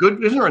 Isn't there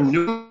a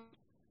new?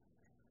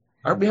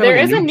 There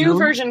is a new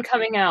version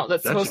coming out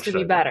that's supposed to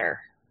be better.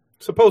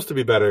 Supposed to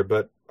be better,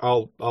 but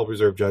I'll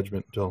reserve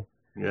judgment until.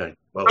 Yeah.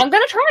 Well, I'm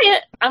gonna try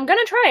it,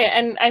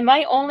 and I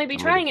might only be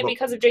trying it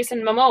because of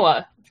Jason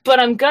Momoa, but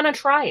I'm gonna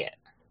try it.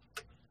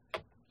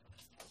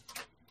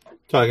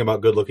 Talking about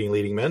good-looking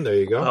leading men, there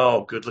you go.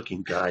 Oh,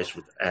 good-looking guys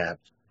with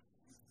abs.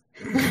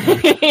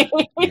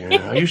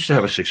 Yeah, I used to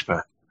have a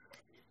six-pack.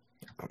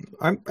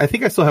 I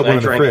think I still have one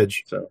in the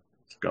fridge. So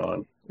it's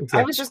gone.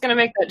 Exactly. I was just gonna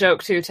make that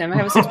joke too, Tim. I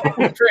have a six-pack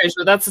in the fridge,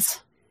 but that's as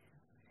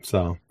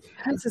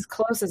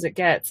close as it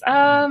gets.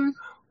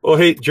 Oh,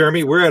 hey,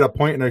 Jeremy, we're at a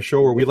point in our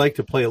show where we like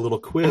to play a little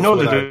quiz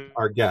with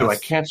our guests. I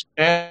can't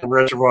stand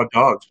Reservoir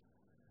Dogs.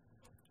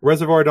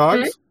 Reservoir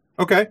Dogs?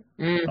 Mm-hmm. Okay.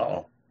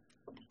 Uh-oh.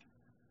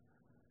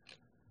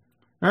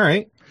 All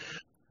right.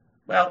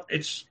 Well, I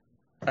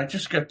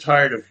just got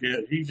tired of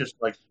him. He just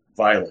likes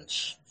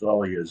violence. That's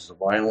all he is, a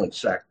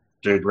violence actor,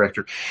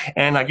 director.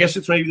 And I guess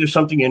maybe there's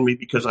something in me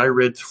because I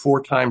read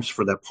 4 times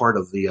for that part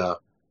of the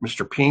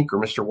Mr. Pink or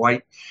Mr.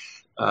 White.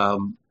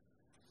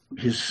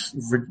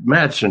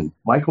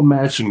 Michael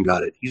Madsen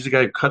got it. He's the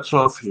guy who cuts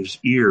off his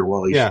ear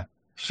while he's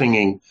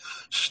singing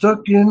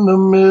 "Stuck in the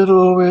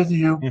Middle with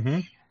You."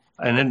 Mm-hmm.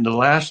 And then the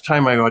last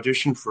time I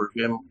auditioned for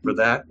him for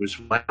that was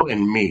Michael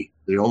and me,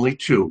 the only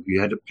two you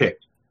had to pick.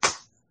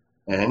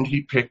 And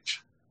he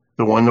picked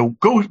the one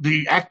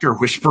the actor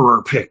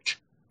whisperer picked.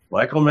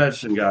 Michael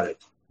Madsen got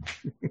it.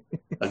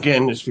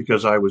 Again, it's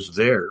because I was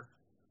there.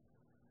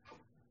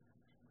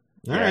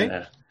 All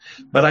right.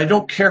 But I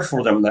don't care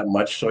for them that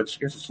much, so I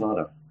guess it's not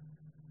a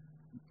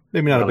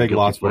maybe not a big guilty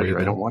loss for pleasure. you.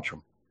 I don't watch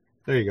them.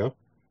 There you go.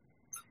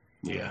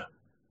 Yeah.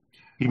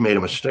 He made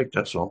a mistake,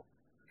 that's all.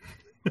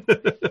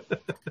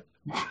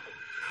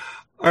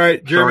 All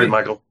right, Jeremy. Sorry,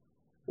 Michael.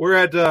 We're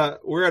at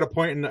a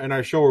point in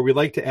our show where we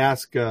like to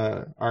ask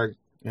and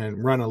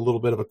run a little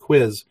bit of a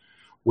quiz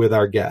with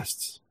our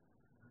guests.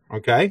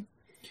 Okay,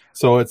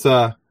 so it's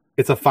a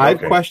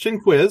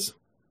 5-question quiz.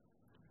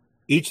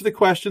 Each of the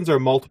questions are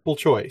multiple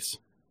choice,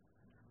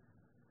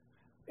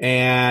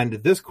 and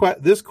this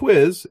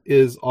quiz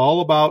is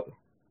all about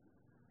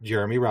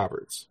Jeremy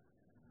Roberts.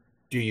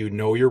 Do you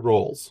know your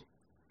roles?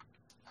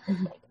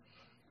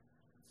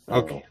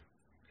 Okay.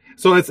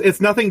 So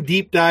it's nothing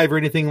deep dive or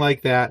anything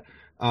like that.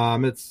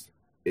 But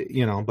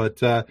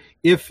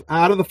if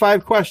out of the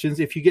 5 questions,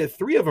 if you get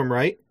 3 of them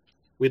right,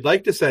 we'd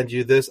like to send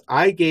you this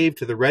I gave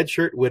to the Red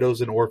Shirt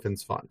Widows and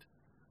Orphans Fund.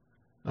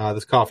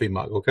 This coffee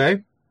mug,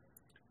 okay?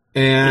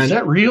 And is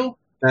that real?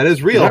 That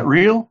is real. Is that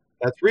real?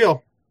 That's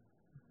real.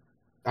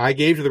 I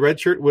gave to the Red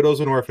Shirt Widows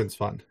and Orphans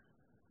Fund.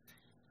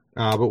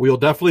 But we'll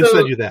definitely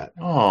send you that.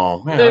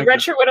 Oh, man. The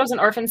Red Shirt Widows and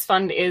Orphans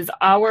Fund is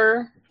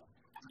our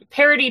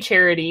parody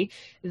charity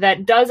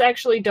that does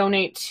actually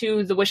donate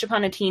to the Wish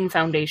Upon a Teen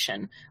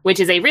Foundation,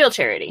 which is a real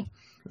charity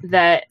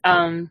that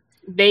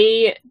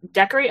they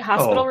decorate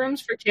hospital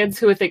rooms for kids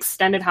who have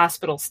extended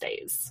hospital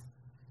stays.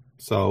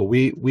 So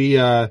we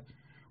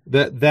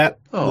that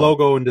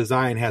logo and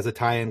design has a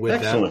tie-in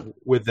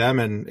with them,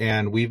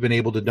 and we've been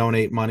able to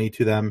donate money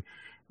to them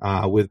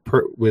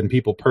when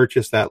people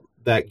purchase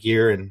that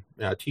gear and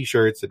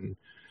T-shirts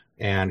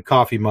and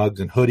coffee mugs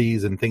and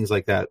hoodies and things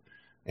like that.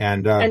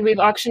 And we've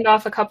auctioned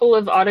off a couple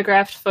of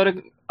autographed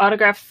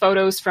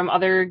photos from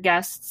other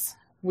guests.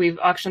 We've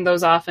auctioned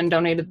those off and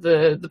donated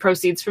the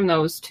proceeds from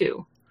those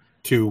to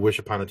Wish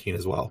Upon a Teen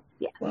as well.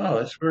 Yeah. Wow,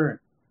 that's very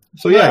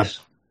so nice.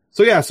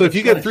 So if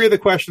you get 3 of the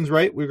questions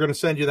right, we're going to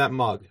send you that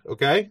mug.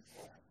 Okay.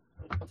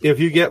 If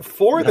you get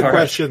 4 of the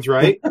questions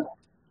right,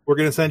 we're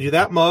going to send you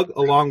that mug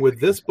along with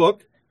this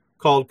book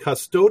called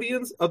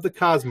Custodians of the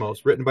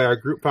Cosmos, written by our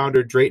group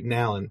founder Drayton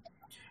Allen.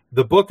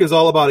 The book is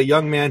all about a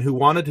young man who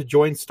wanted to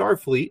join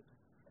Starfleet,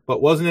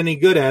 but wasn't any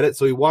good at it,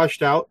 so he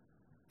washed out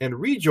and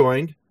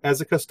rejoined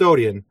as a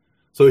custodian,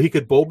 so he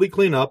could boldly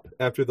clean up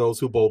after those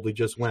who boldly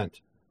just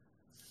went.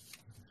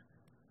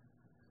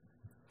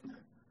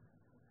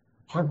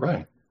 All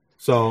right.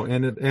 So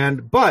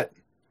but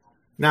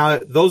now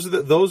those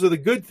are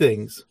the good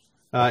things.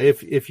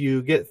 If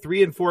you get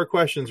 3 and 4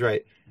 questions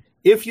right,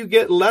 if you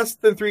get less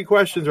than 3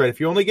 questions right, if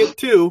you only get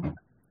 2,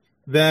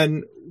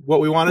 then what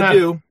we want to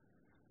do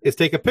is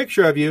take a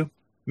picture of you,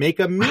 make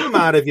a meme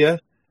out of you,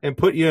 and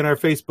put you in our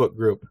Facebook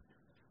group.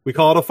 We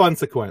call it a fun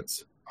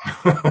sequence.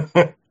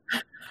 It's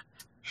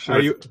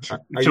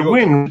a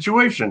win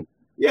situation.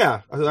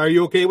 Yeah. Are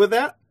you okay with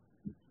that?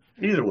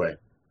 Either way.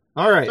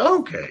 All right.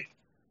 Okay.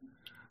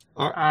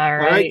 All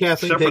right,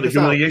 Kathleen. Except for the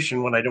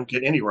humiliation when I don't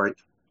get any right.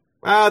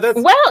 Well,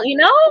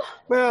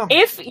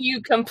 if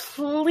you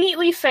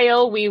completely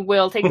fail, we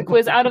will take the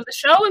quiz out of the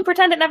show and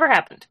pretend it never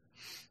happened.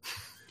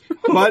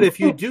 But if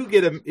you do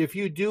get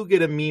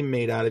a meme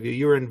made out of you,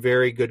 you're in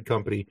very good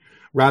company.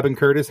 Robin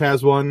Curtis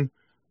has one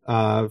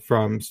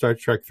from Star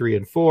Trek 3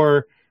 and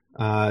 4.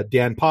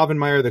 Dan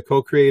Povenmire, the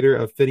co-creator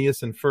of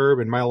Phineas and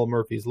Ferb and Milo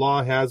Murphy's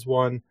Law, has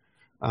one,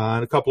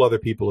 and a couple other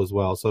people as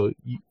well. So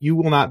you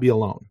will not be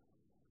alone.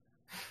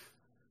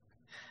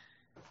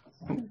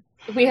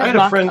 We have I had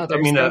a friend.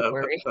 Others,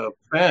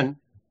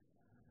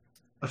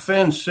 a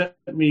fan sent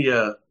me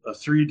a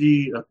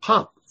 3D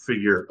pop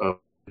figure of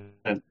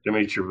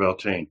Demetri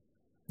Valtane.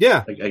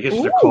 Yeah, I guess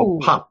they're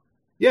called pop.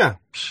 Yeah,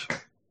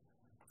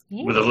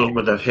 with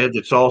a head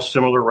that's all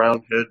similar,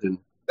 round head, and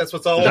that's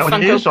what's all. Is that what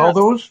it is? All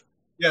those?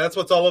 Yeah, that's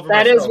what's all over.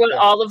 That is what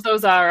all of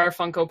those are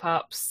Funko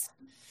Pops.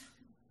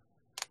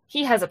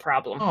 He has a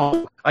problem.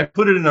 Oh, I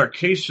put it in our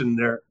case in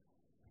there.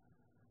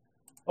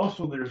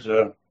 Also, there's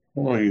a.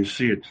 Oh, you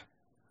see it.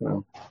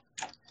 Well,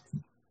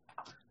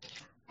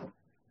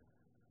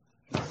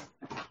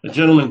 a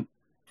gentleman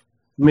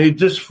made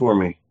this for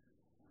me.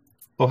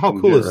 Oh, how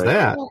cool is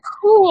that? Oh,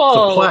 cool.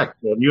 It's a plaque.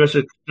 U.S.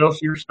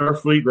 Excelsior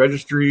Starfleet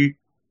Registry,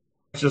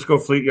 Francisco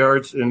Fleet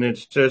Yards, and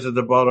it says at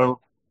the bottom,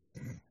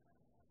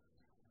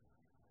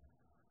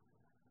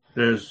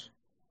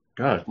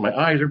 God, my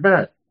eyes are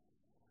bad.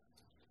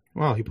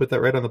 Wow, he put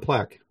that right on the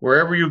plaque.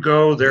 Wherever you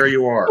go, there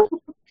you are.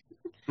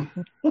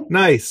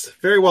 Nice.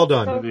 Very well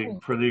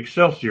done. For the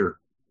Excelsior.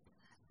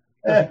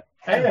 I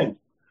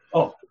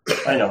know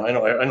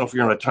if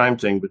you're on a time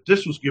thing, but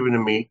this was given to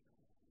me.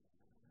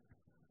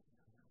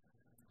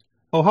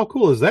 Oh, how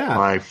cool is that?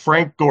 By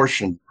Frank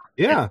Gorshin.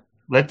 Yeah.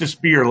 Let this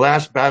be your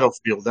last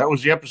battlefield. That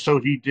was the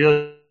episode he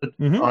did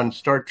on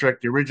Star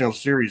Trek, the original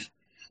series.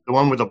 The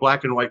one with the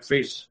black and white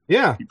face.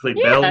 Yeah. He played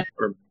Bell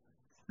or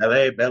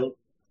Bell.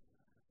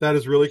 That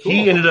is really cool.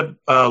 He ended up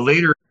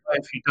later in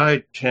life, he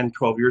died 10,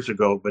 12 years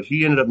ago, but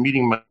he ended up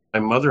meeting my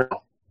mother,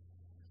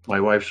 my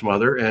wife's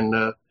mother,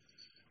 and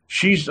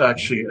She's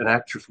actually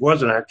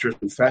was an actress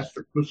in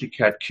Faster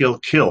Pussycat Kill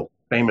Kill,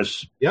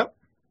 famous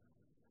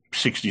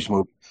 60s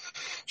movie.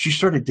 She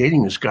started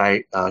dating this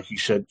guy. She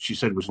said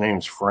his name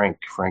is Frank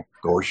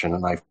Gorshin,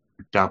 and I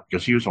freaked out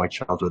because he was my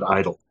childhood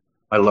idol.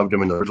 I loved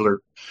him in The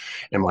Riddler,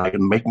 and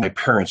my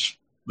parents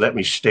let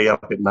me stay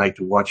up at night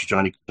to watch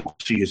Johnny,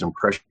 see his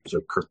impressions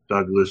of Kirk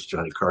Douglas,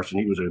 Johnny Carson.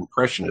 He was an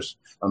impressionist,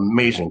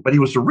 amazing, but he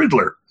was the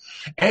Riddler,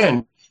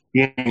 and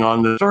being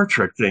on the Star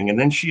Trek thing. And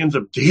then she ends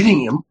up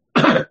dating him,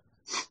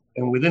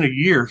 and within a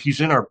year,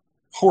 he's in our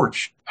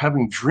porch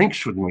having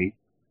drinks with me,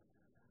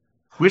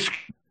 whiskey.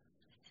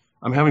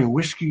 I'm having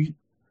whiskey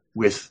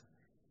with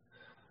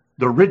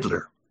the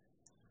Riddler,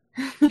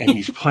 and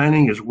he's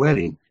planning his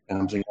wedding. And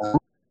I'm thinking,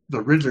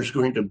 the Riddler's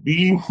going to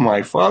be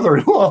my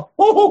father-in-law.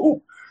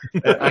 Oh!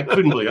 And I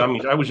couldn't believe it. I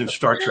mean, I was in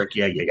Star Trek.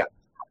 Yeah.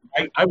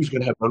 I was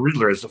going to have the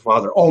Riddler as the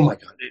father. Oh, my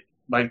God.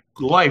 My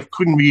life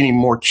couldn't be any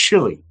more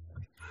chilly.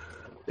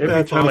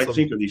 Every time I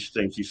think of these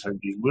things, he said,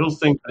 these little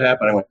things that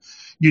happen. I went,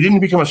 you didn't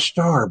become a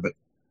star, but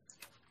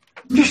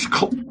this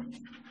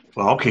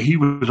well, okay, he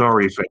was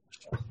already famous.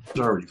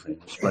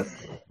 But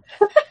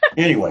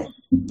anyway,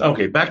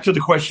 okay, back to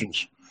the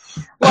questions.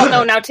 Well,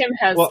 no, now Tim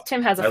has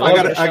a phone.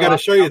 I got to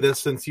show you this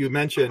since you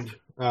mentioned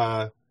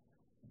the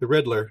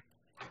Riddler.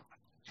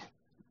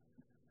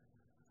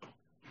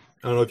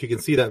 I don't know if you can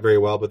see that very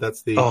well, but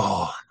that's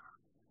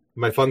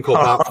my Funko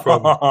Pop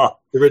from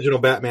the original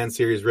Batman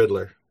series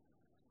Riddler.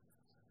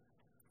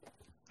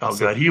 Oh,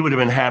 God, he would have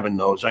been having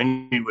those. I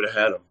knew he would have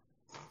had them.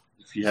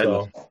 If he had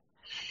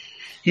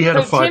He had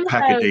a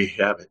 5-pack a day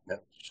habit.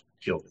 That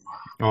killed him.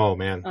 Oh,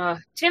 man.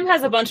 Tim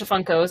has a bunch of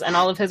Funkos, and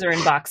all of his are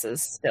in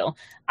boxes still.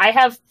 I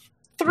have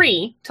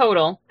 3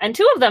 total, and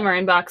 2 of them are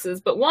in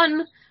boxes, but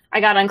one I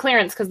got on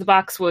clearance because the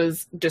box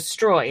was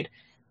destroyed.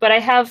 But I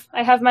have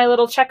my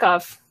little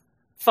Chekhov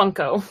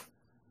Funko.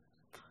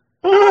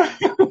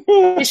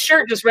 His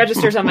shirt just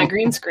registers on my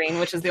green screen,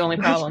 which is the only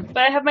problem.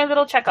 But I have my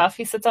little Chekhov.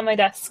 He sits on my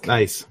desk.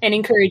 Nice. And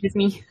encourages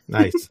me.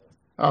 Nice.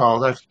 Oh,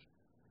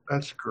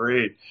 that's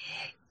great.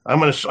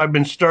 I've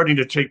been starting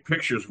to take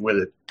pictures with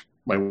it.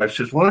 My wife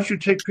says, why don't you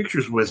take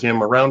pictures with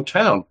him around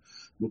town?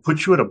 We'll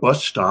put you at a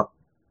bus stop,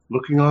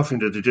 looking off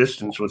into the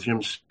distance with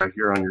him right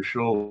here on your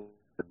shoulder.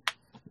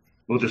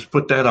 We'll just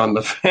put that on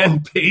the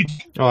fan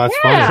page. Oh, that's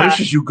funny.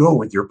 Places you go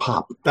with your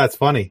pop. That's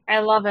funny. I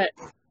love it.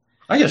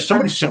 I guess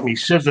somebody sent me,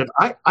 says that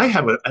I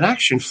have an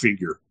action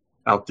figure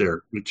out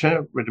there.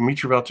 Lieutenant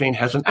Dimitri Valtane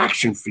has an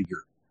action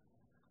figure.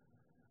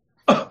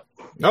 Oh,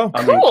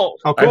 cool.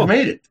 I've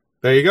made it.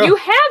 There you go. You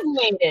have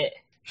made it.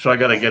 So I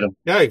got to get him.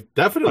 Yeah,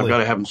 definitely. I've got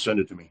to have him send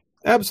it to me.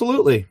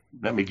 Absolutely.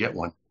 Let me get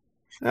one.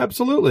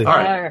 Absolutely. All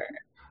right.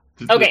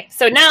 Okay,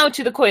 so now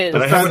to the quiz.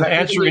 Did I have to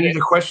answer any of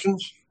the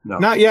questions? No.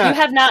 Not yet. You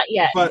have not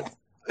yet. But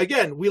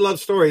again, we love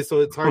stories,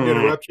 so it's hard to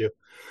interrupt you.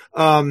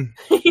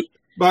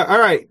 But all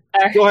right.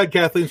 Go ahead,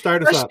 Kathleen.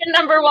 Start us up. Question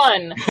number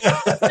 1.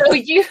 So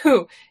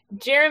you,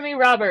 Jeremy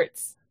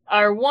Roberts,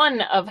 are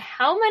one of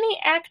how many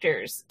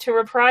actors to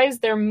reprise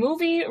their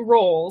movie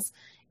roles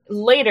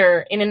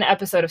later in an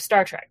episode of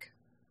Star Trek?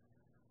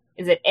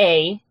 Is it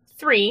A,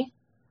 3,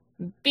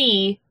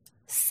 B,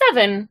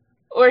 7,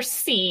 or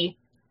C,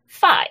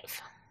 5?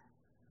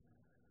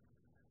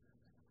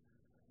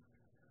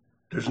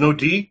 There's no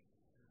D?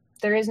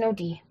 There is no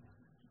D.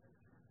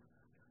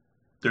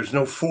 There's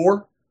no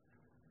 4?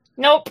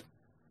 Nope.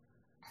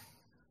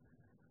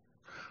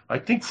 I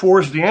think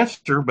 4 is the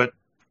answer, but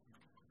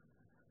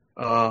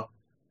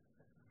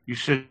you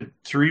said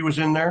 3 was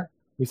in there?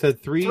 We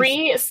said 3.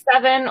 3,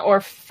 7, or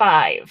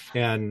 5.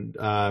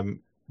 And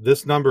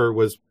this number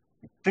was...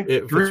 I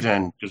think 3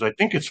 then, because I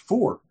think it's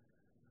 4.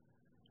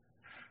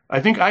 I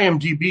think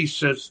IMDb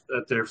says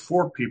that there are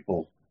 4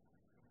 people.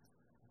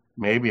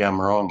 Maybe I'm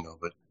wrong, though,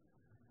 but...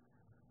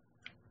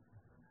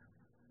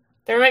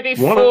 There might be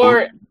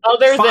 4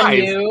 other 5. than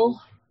you.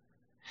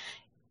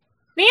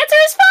 The answer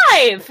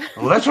is 5.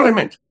 Well, that's what I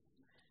meant.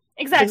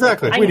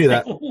 Exactly. We knew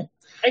that.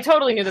 I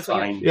totally knew this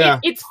one. Yeah.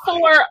 It's 4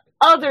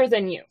 other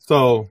than you.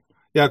 So,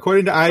 yeah,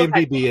 according to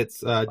IMDb,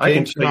 it's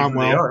James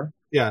Cromwell.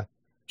 Yeah.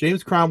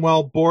 James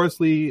Cromwell, Boris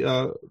Lee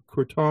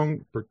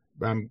Courtong.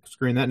 I'm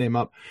screwing that name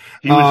up.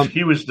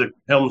 He was the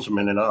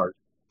helmsman in ours.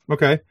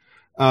 Okay.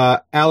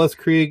 Alice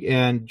Krieg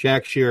and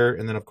Jack Shearer,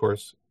 and then, of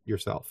course,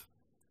 yourself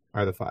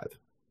are the 5.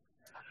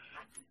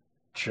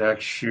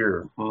 Jack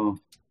Shearer.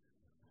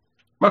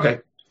 Okay.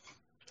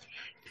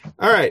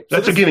 All right.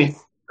 That's a gimme.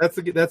 That's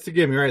a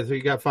gimme, right? So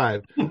you got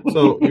 5.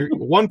 So you're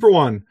 1 for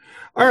 1.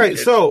 All right.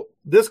 So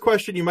this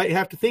question you might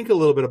have to think a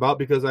little bit about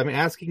because I'm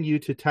asking you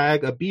to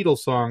tag a Beatles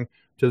song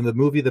to the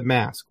movie The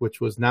Mask,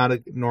 which was not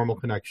a normal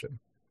connection.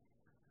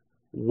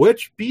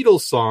 Which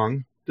Beatles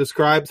song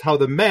describes how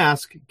the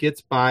mask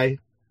gets by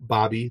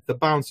Bobby the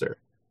Bouncer?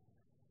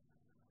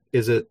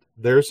 Is it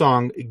their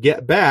song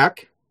Get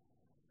Back?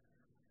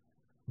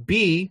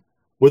 B,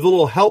 With a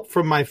Little Help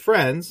from My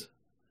Friends?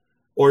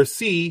 Or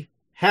C,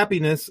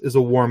 Happiness is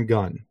a Warm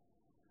Gun?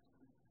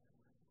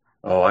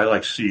 Oh, I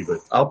like C, but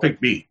I'll pick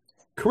B.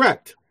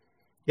 Correct.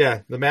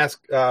 Yeah, the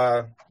mask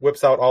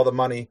whips out all the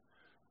money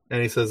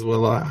And he says,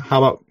 well,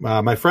 how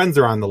about my friends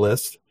are on the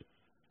list?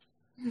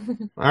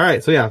 All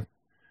right. So, yeah.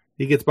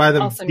 He gets by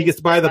them. He gets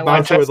by the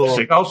bouncer with a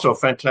little. Also,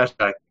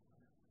 fantastic.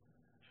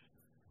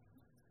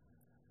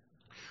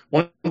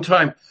 One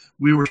time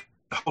we were at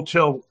a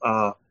hotel,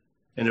 and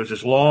there was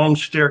this long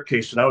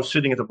staircase, and I was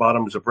sitting at the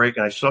bottom as a break,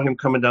 and I saw him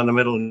coming down the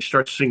middle, and he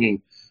starts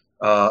singing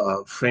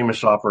a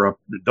famous opera,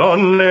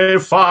 Donne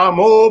fa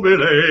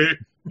mobile, and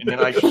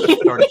then I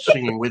started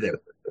singing with him.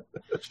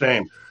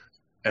 Same.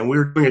 And we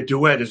were doing a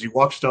duet as he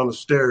walks down the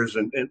stairs,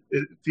 and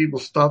people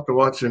stopped to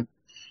watch him.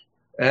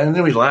 And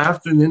then we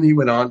laughed, and then he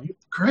went on.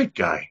 Great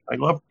guy. I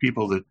love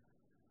people that,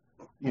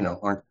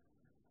 aren't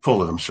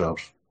full of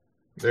themselves.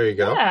 There you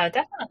go. Yeah,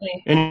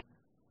 definitely. And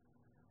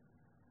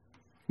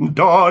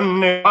All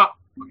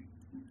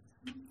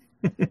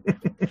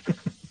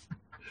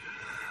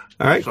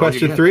right,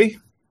 question 3.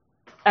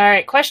 All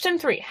right, question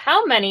 3.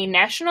 How many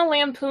National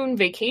Lampoon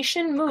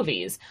Vacation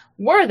movies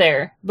were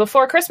there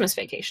before Christmas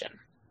Vacation?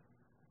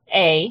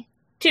 A,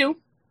 2,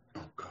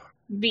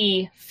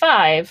 B,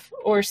 5,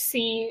 or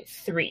C,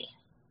 3?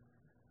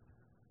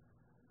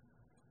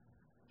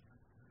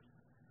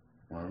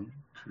 1,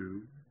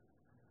 2,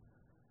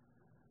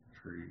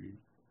 3.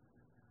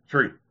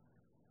 3.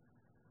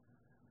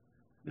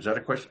 Is that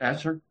a question?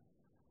 Answer?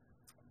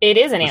 It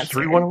is an answer.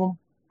 3 one of them?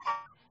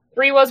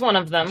 3 was one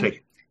of them. Take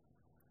it.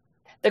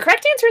 The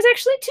correct answer is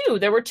actually 2.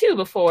 There were 2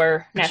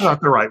 before National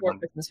not the right one.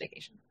 Christmas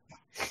Vacation.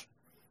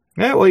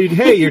 Yeah, well,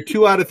 you're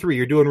 2 out of 3.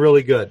 You're doing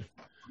really good.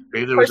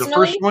 Okay, there was the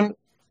first one,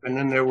 and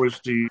then there was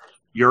the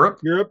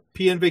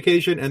European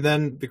Vacation, and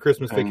then the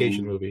Christmas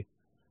Vacation movie.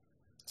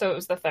 So it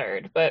was the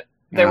third, but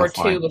there were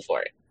 2 before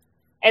it.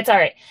 It's all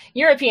right.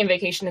 European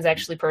Vacation is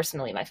actually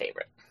personally my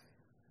favorite.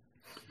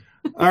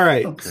 All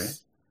right. Okay.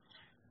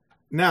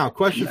 Now,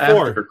 question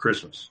 4. After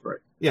Christmas, right?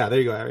 Yeah, there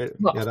you go. Right.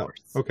 Well, yeah,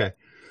 okay.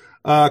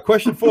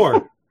 Question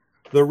 4.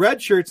 The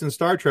red shirts in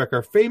Star Trek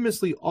are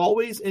famously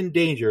always in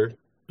danger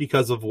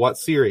because of what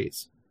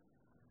series?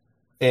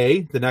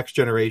 A, The Next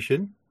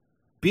Generation,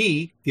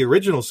 B, the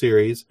original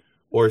series,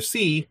 or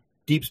C,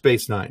 Deep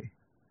Space Nine?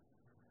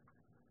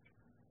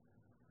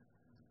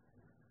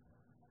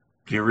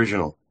 The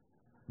original.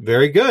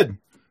 Very good.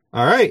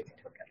 All right.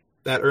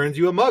 That earns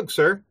you a mug,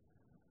 sir.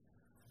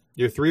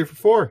 You're 3 for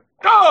 4.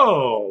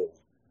 Go!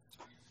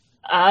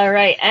 All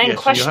right. And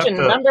question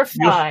number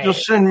 5. You'll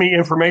send me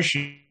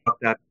information about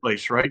that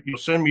place, right? You'll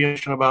send me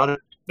information about it?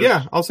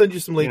 Yeah, I'll send you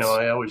some links.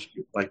 I always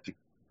like to,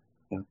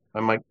 I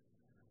might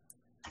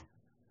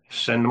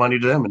send money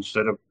to them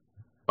instead of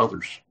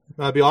others.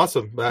 That'd be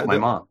awesome. My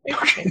mom.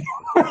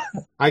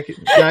 I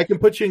can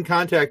put you in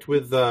contact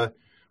with the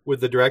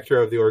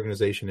director of the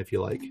organization if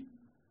you like.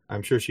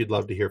 I'm sure she'd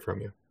love to hear from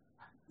you.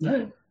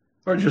 Yeah.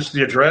 Or just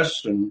the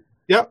address and.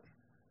 Yep.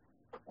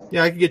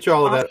 Yeah, I can get you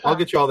all of that. I'll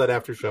get you all that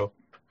after show.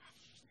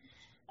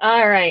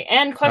 All right.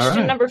 And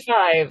question number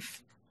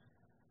 5.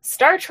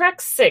 Star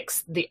Trek VI,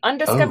 The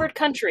Undiscovered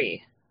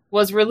Country,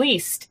 was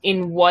released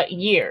in what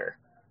year?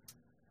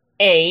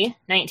 A,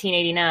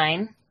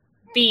 1989,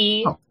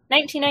 B,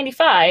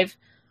 1995,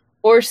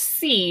 or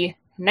C,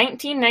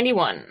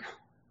 1991?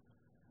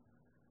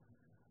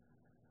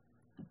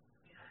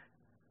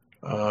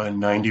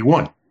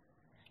 91.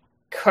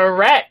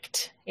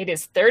 Correct. It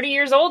is 30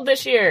 years old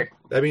this year.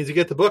 That means you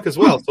get the book as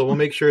well. So we'll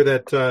make sure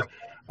that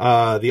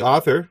the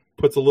author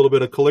puts a little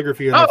bit of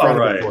calligraphy in the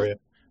front of it for you.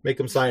 Make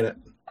them sign it.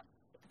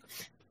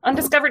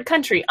 Undiscovered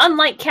Country,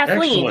 unlike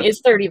Kathleen,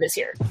 is 30 this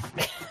year.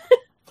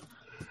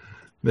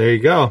 There you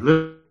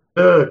go.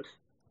 Look,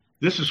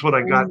 this is what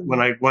I got when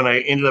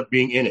I ended up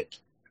being in it.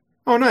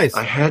 Oh, nice.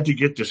 I had to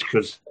get this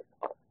because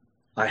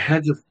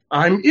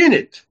I'm in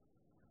it.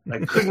 I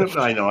couldn't.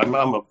 I know. I'm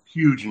a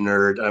huge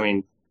nerd. I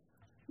mean,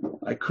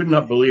 I could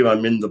not believe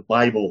I'm in the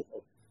Bible.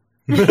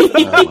 And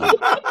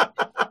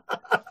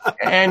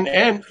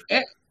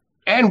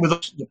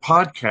with the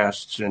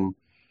podcasts, and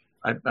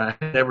I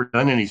had never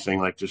done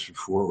anything like this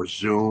before, or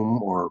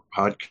Zoom or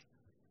podcast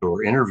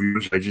or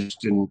interviews. I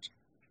just didn't.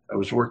 I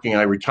was working.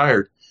 I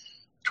retired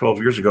 12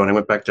 years ago, and I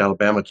went back to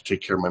Alabama to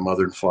take care of my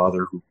mother and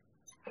father, who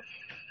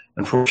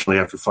unfortunately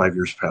after 5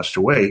 years passed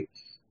away,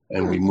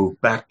 and we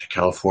moved back to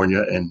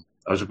California. And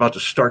I was about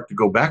to start to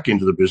go back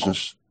into the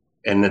business,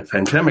 and the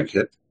pandemic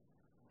hit.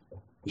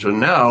 So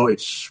now I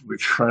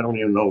don't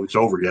even know if it's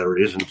over yet or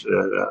it isn't.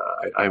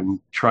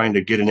 I'm trying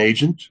to get an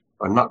agent.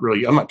 I'm not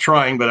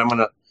trying, but I'm going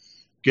to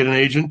get an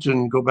agent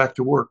and go back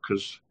to work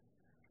because,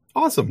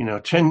 awesome.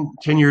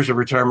 10 years of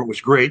retirement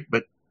was great,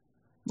 but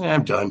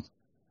I'm done.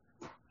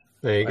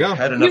 There you go. I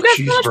had enough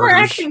You've got so much more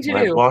acting to do.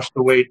 I've lost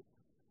the weight.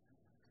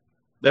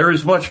 There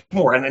is much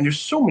more. And there's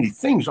so many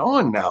things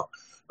on now.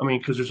 I mean,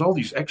 because there's all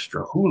these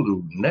extra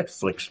Hulu,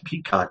 Netflix,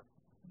 Peacock,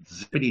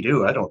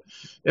 zippity-doo.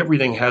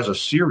 Everything has a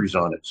series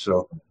on it.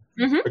 So,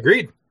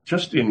 Agreed.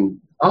 Just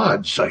in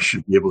odds, I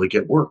should be able to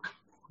get work.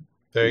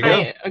 There you go.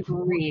 I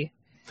agree.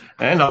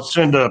 And I'll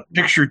send a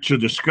picture to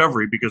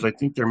Discovery because I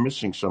think they're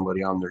missing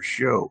somebody on their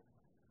show.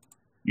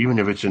 Even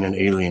if it's in an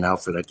alien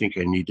outfit, I think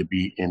I need to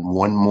be in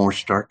one more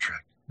Star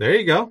Trek. There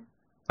you go.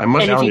 I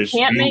must count as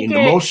being in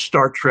the most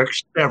Star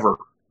Treks ever.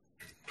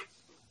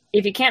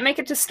 If you can't make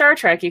it to Star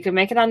Trek, you can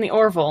make it on the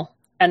Orville,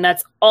 and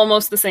that's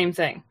almost the same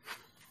thing.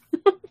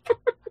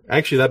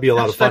 Actually, that'd be a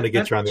lot of fun to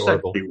get you on the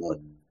Orville.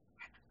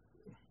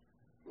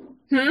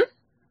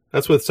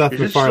 That's with Seth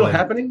MacFarlane. Is it still MacFarlane.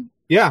 happening?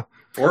 Yeah.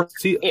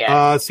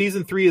 Yeah.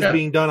 Season 3 is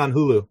being done on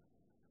Hulu.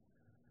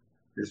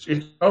 It's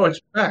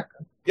back.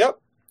 Yep.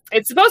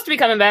 It's supposed to be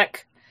coming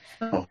back.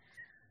 Oh,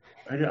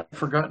 I'd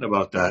forgotten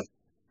about that.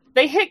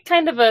 They hit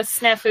kind of a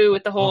snafu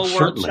with the whole world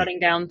certainly. shutting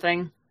down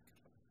thing.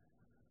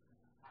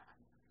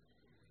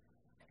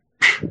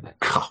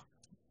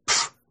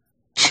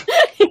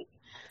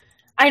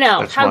 I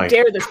know. How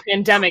dare this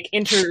pandemic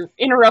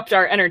interrupt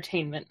our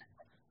entertainment?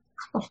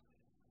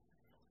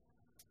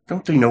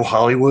 Don't they know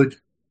Hollywood?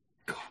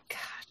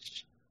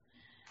 Gosh.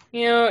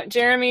 You know,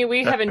 Jeremy,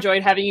 we have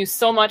enjoyed having you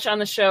so much on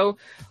the show.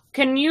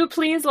 Can you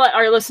please let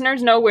our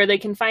listeners know where they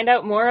can find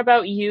out more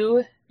about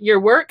you, your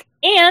work,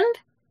 and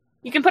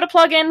you can put a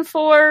plug in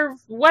for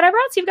whatever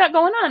else you've got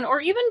going on, or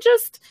even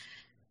just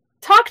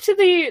talk to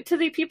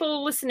the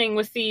people listening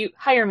with the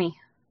hire me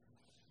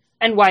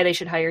and why they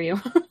should hire you.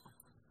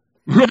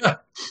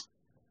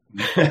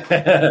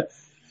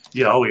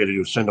 Yeah, all we got to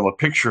do is send them a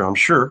picture, I'm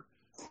sure.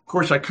 Of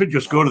course, I could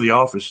just go to the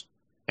office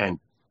and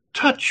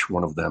touch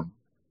one of them.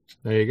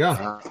 There you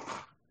go.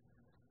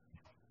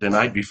 Then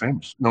I'd be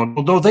famous.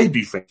 No, they'd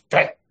be famous.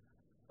 Dang.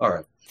 All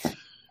right.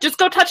 Just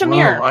go touch a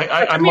mirror.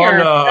 I'm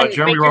on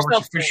Jeremy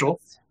Roberts Official.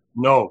 Famous.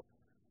 No,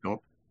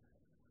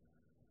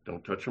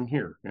 don't touch them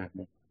here. Yeah,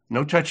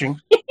 no touching.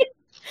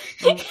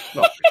 No.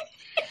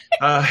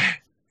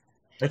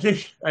 I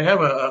think I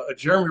have a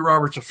Jeremy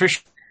Roberts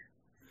Official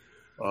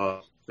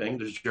thing.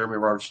 This is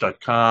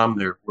JeremyRoberts.com.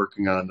 They're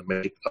working on the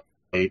make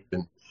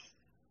and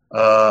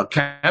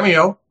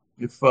Cameo.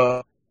 If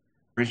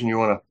reason you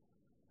want to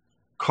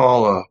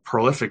call a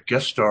prolific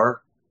guest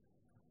star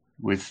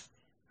with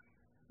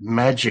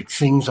magic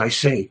things I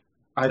say,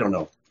 I don't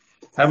know.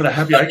 Having a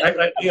happy,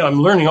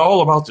 I'm learning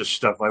all about this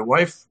stuff. My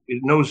wife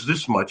knows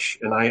this much,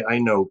 and I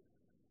know.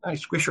 I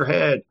squish her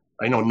head.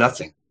 I know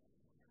nothing.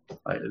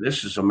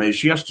 This is amazing.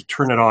 She has to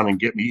turn it on and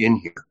get me in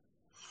here.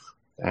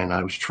 And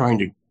I was trying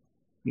to,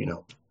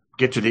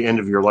 get to the end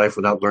of your life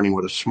without learning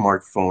what a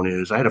smartphone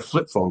is. I had a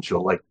flip phone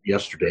till like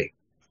yesterday.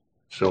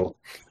 So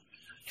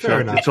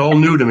it's all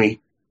new to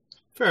me.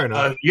 Fair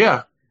enough.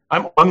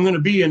 I'm going to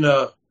be in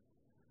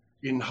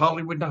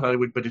Hollywood, not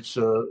Hollywood, but it's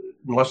in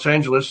Los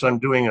Angeles. I'm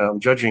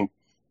judging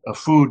a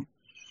food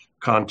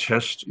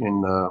contest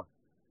in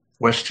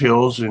West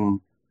Hills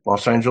in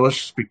Los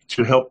Angeles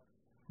to help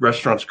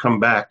restaurants come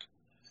back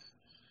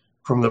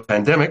from the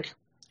pandemic.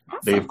 Awesome.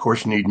 They, of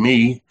course, need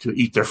me to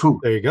eat their food.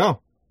 There you go.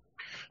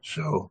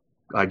 So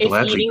I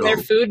gladly eating go. Their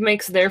food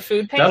makes their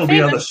food pay. That'll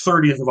be on the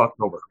 30th of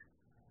October.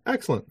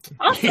 Excellent.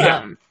 Awesome.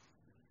 Yeah.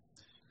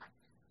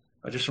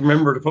 I just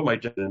remember to put my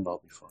dad in.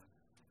 I'll be fine.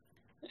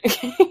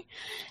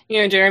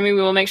 Jeremy,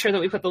 we will make sure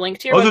that we put the link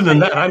to your Other website. than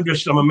that, I'm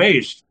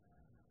amazed.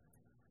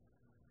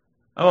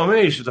 I'm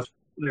amazed.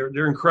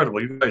 They're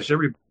incredible. You guys,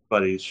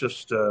 everybody. It's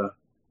just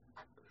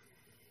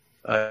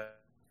I'm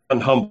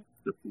humbled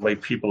the way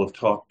people have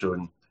talked to,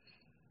 and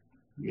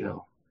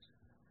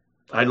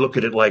I look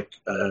at it like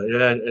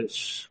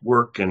it's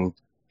work, and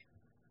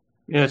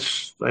I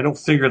don't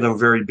figure them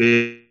very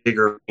big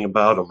or anything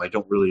about them. I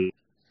don't really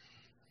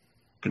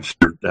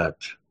consider that,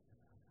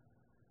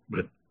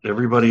 but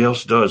everybody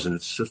else does, and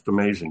it's just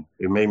amazing.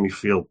 It made me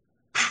feel.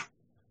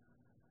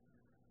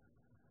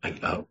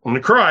 I'm going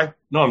to cry.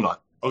 No, I'm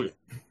not. Okay.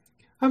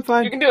 I'm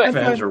fine. You can do it.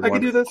 I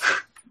can do this.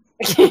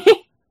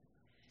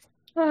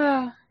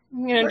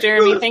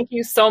 Jeremy, thank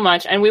you so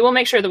much. And we will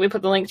make sure that we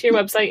put the link to your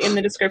website in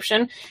the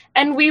description.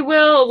 And we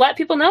will let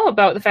people know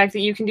about the fact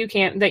that you can do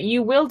that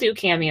you will do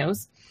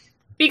cameos.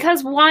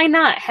 Because why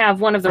not have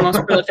one of the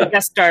most prolific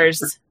guest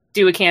stars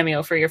do a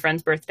cameo for your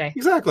friend's birthday?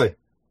 Exactly.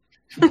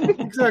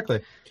 Exactly.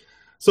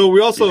 So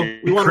we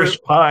want Chris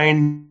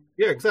Pine.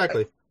 Yeah,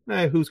 exactly.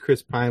 Who's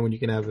Chris Pine when you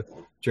can have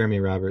Jeremy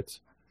Roberts?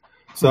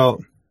 So,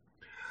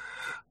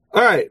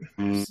 all right.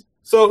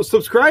 So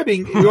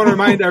subscribing, we want to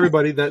remind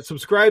everybody that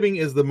subscribing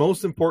is the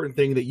most important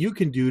thing that you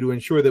can do to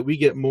ensure that we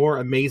get more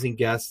amazing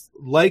guests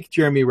like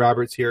Jeremy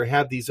Roberts here,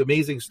 have these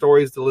amazing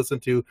stories to listen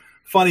to,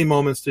 funny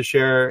moments to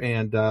share,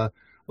 and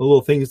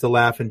little things to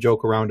laugh and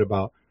joke around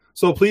about.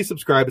 So please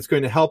subscribe. It's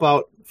going to help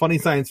out Funny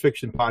Science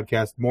Fiction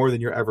Podcast more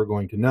than you're ever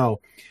going to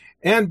know.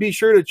 And be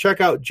sure to check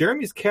out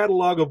Jeremy's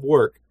catalog of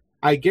work.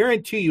 I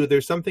guarantee you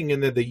there's something in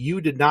there that you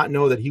did not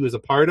know that he was a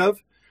part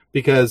of,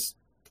 because,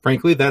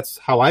 frankly, that's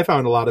how I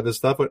found a lot of his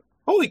stuff. But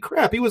holy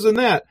crap, he was in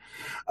that.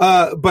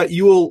 But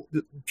you will,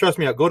 trust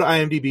me, go to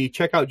IMDb,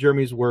 check out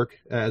Jeremy's work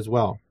as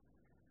well.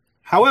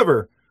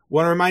 However, I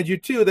want to remind you,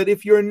 too, that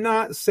if you're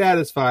not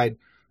satisfied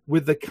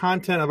with the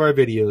content of our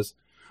videos,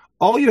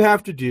 all you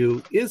have to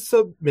do is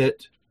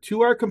submit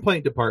to our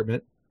complaint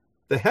department,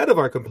 the head of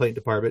our complaint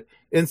department,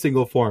 in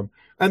single form.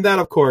 And that,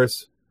 of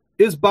course,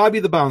 is Bobby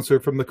the Bouncer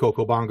from the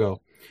Coco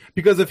Bongo.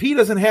 Because if he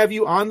doesn't have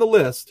you on the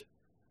list,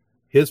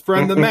 his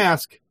friend the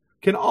Mask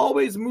can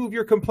always move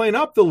your complaint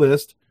up the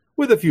list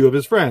with a few of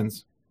his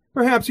friends.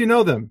 Perhaps you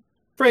know them.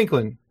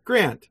 Franklin,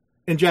 Grant,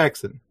 and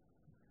Jackson.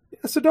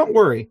 So don't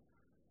worry.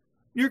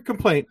 Your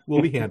complaint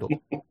will be handled.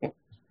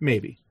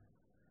 Maybe.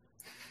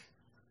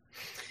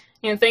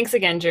 And thanks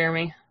again,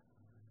 Jeremy.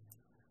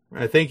 All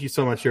right, thank you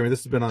so much, Jeremy.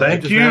 This has been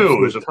Thank you. It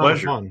was a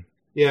pleasure. Fun.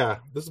 Yeah,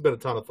 this has been a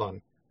ton of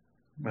fun.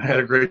 I had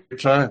a great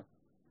time.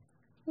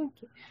 Thank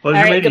you. Pleasure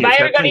All right, meeting goodbye,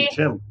 you, everybody.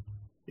 Tim.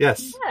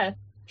 Yes. Yeah.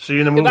 See you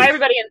in the movie. Goodbye,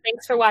 everybody, and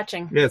thanks for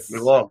watching. Yes.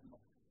 Live long.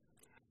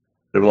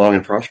 Live long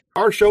and prosper.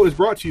 Our show is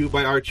brought to you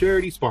by our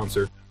charity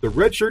sponsor, the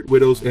Red Shirt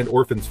Widows and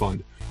Orphans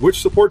Fund, which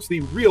supports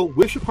the real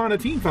Wish Upon a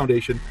Teen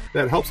Foundation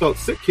that helps out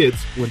sick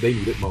kids when they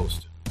need it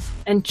most.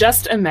 And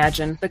just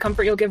imagine the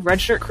comfort you'll give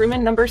Red Shirt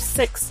crewman number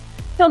 6.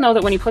 He'll know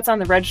that when he puts on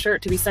the red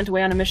shirt to be sent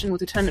away on a mission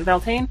with Lieutenant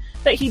Valtane,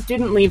 that he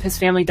didn't leave his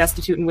family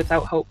destitute and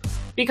without hope,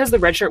 because the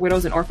Red Shirt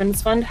Widows and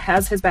Orphans Fund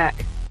has his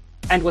back,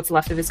 and what's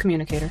left of his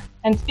communicator.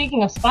 And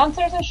speaking of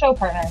sponsors and show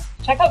partners,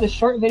 check out this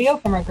short video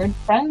from our good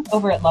friends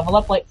over at Level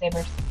Up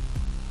Lightsabers.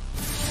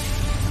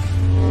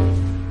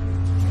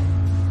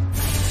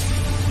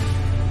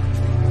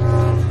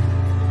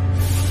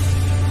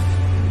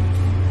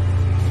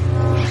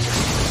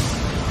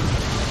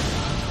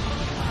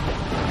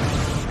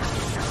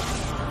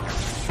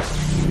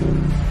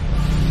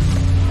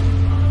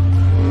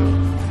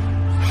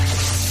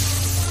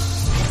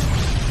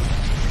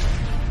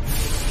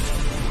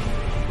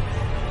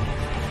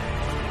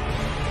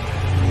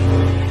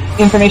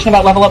 Information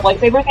about Level Up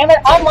Lightsabers and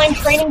their online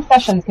training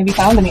sessions can be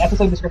found in the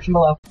episode description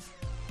below.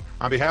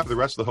 On behalf of the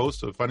rest of the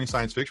hosts of Funny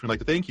Science Fiction, we'd like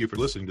to thank you for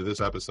listening to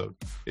this episode.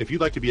 If you'd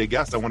like to be a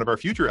guest on one of our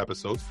future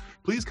episodes,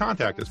 please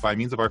contact us by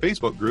means of our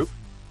Facebook group,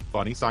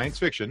 Funny Science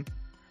Fiction.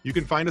 You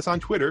can find us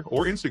on Twitter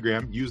or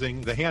Instagram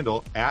using the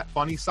handle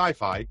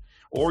 @FunnySci-Fi,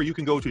 or you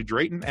can go to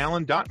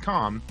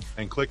DraytonAllen.com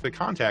and click the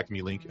Contact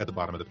Me link at the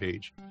bottom of the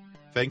page.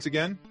 Thanks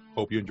again.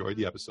 Hope you enjoyed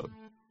the episode.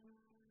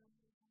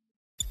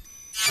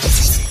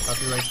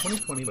 Copyright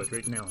 2020 by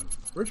Drayton Allen.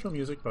 Original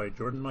music by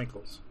Jordan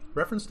Michaels.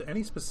 Reference to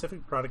any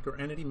specific product or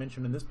entity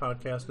mentioned in this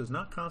podcast does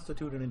not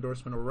constitute an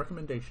endorsement or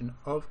recommendation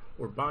of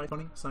or by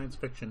Funny Science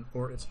Fiction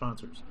or its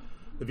sponsors.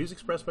 The views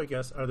expressed by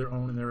guests are their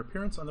own, and their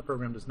appearance on the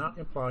program does not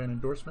imply an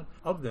endorsement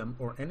of them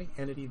or any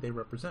entity they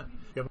represent.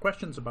 If you have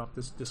questions about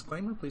this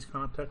disclaimer, please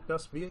contact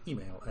us via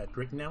email at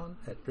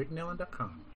DraytonAllen@DraytonAllen.com.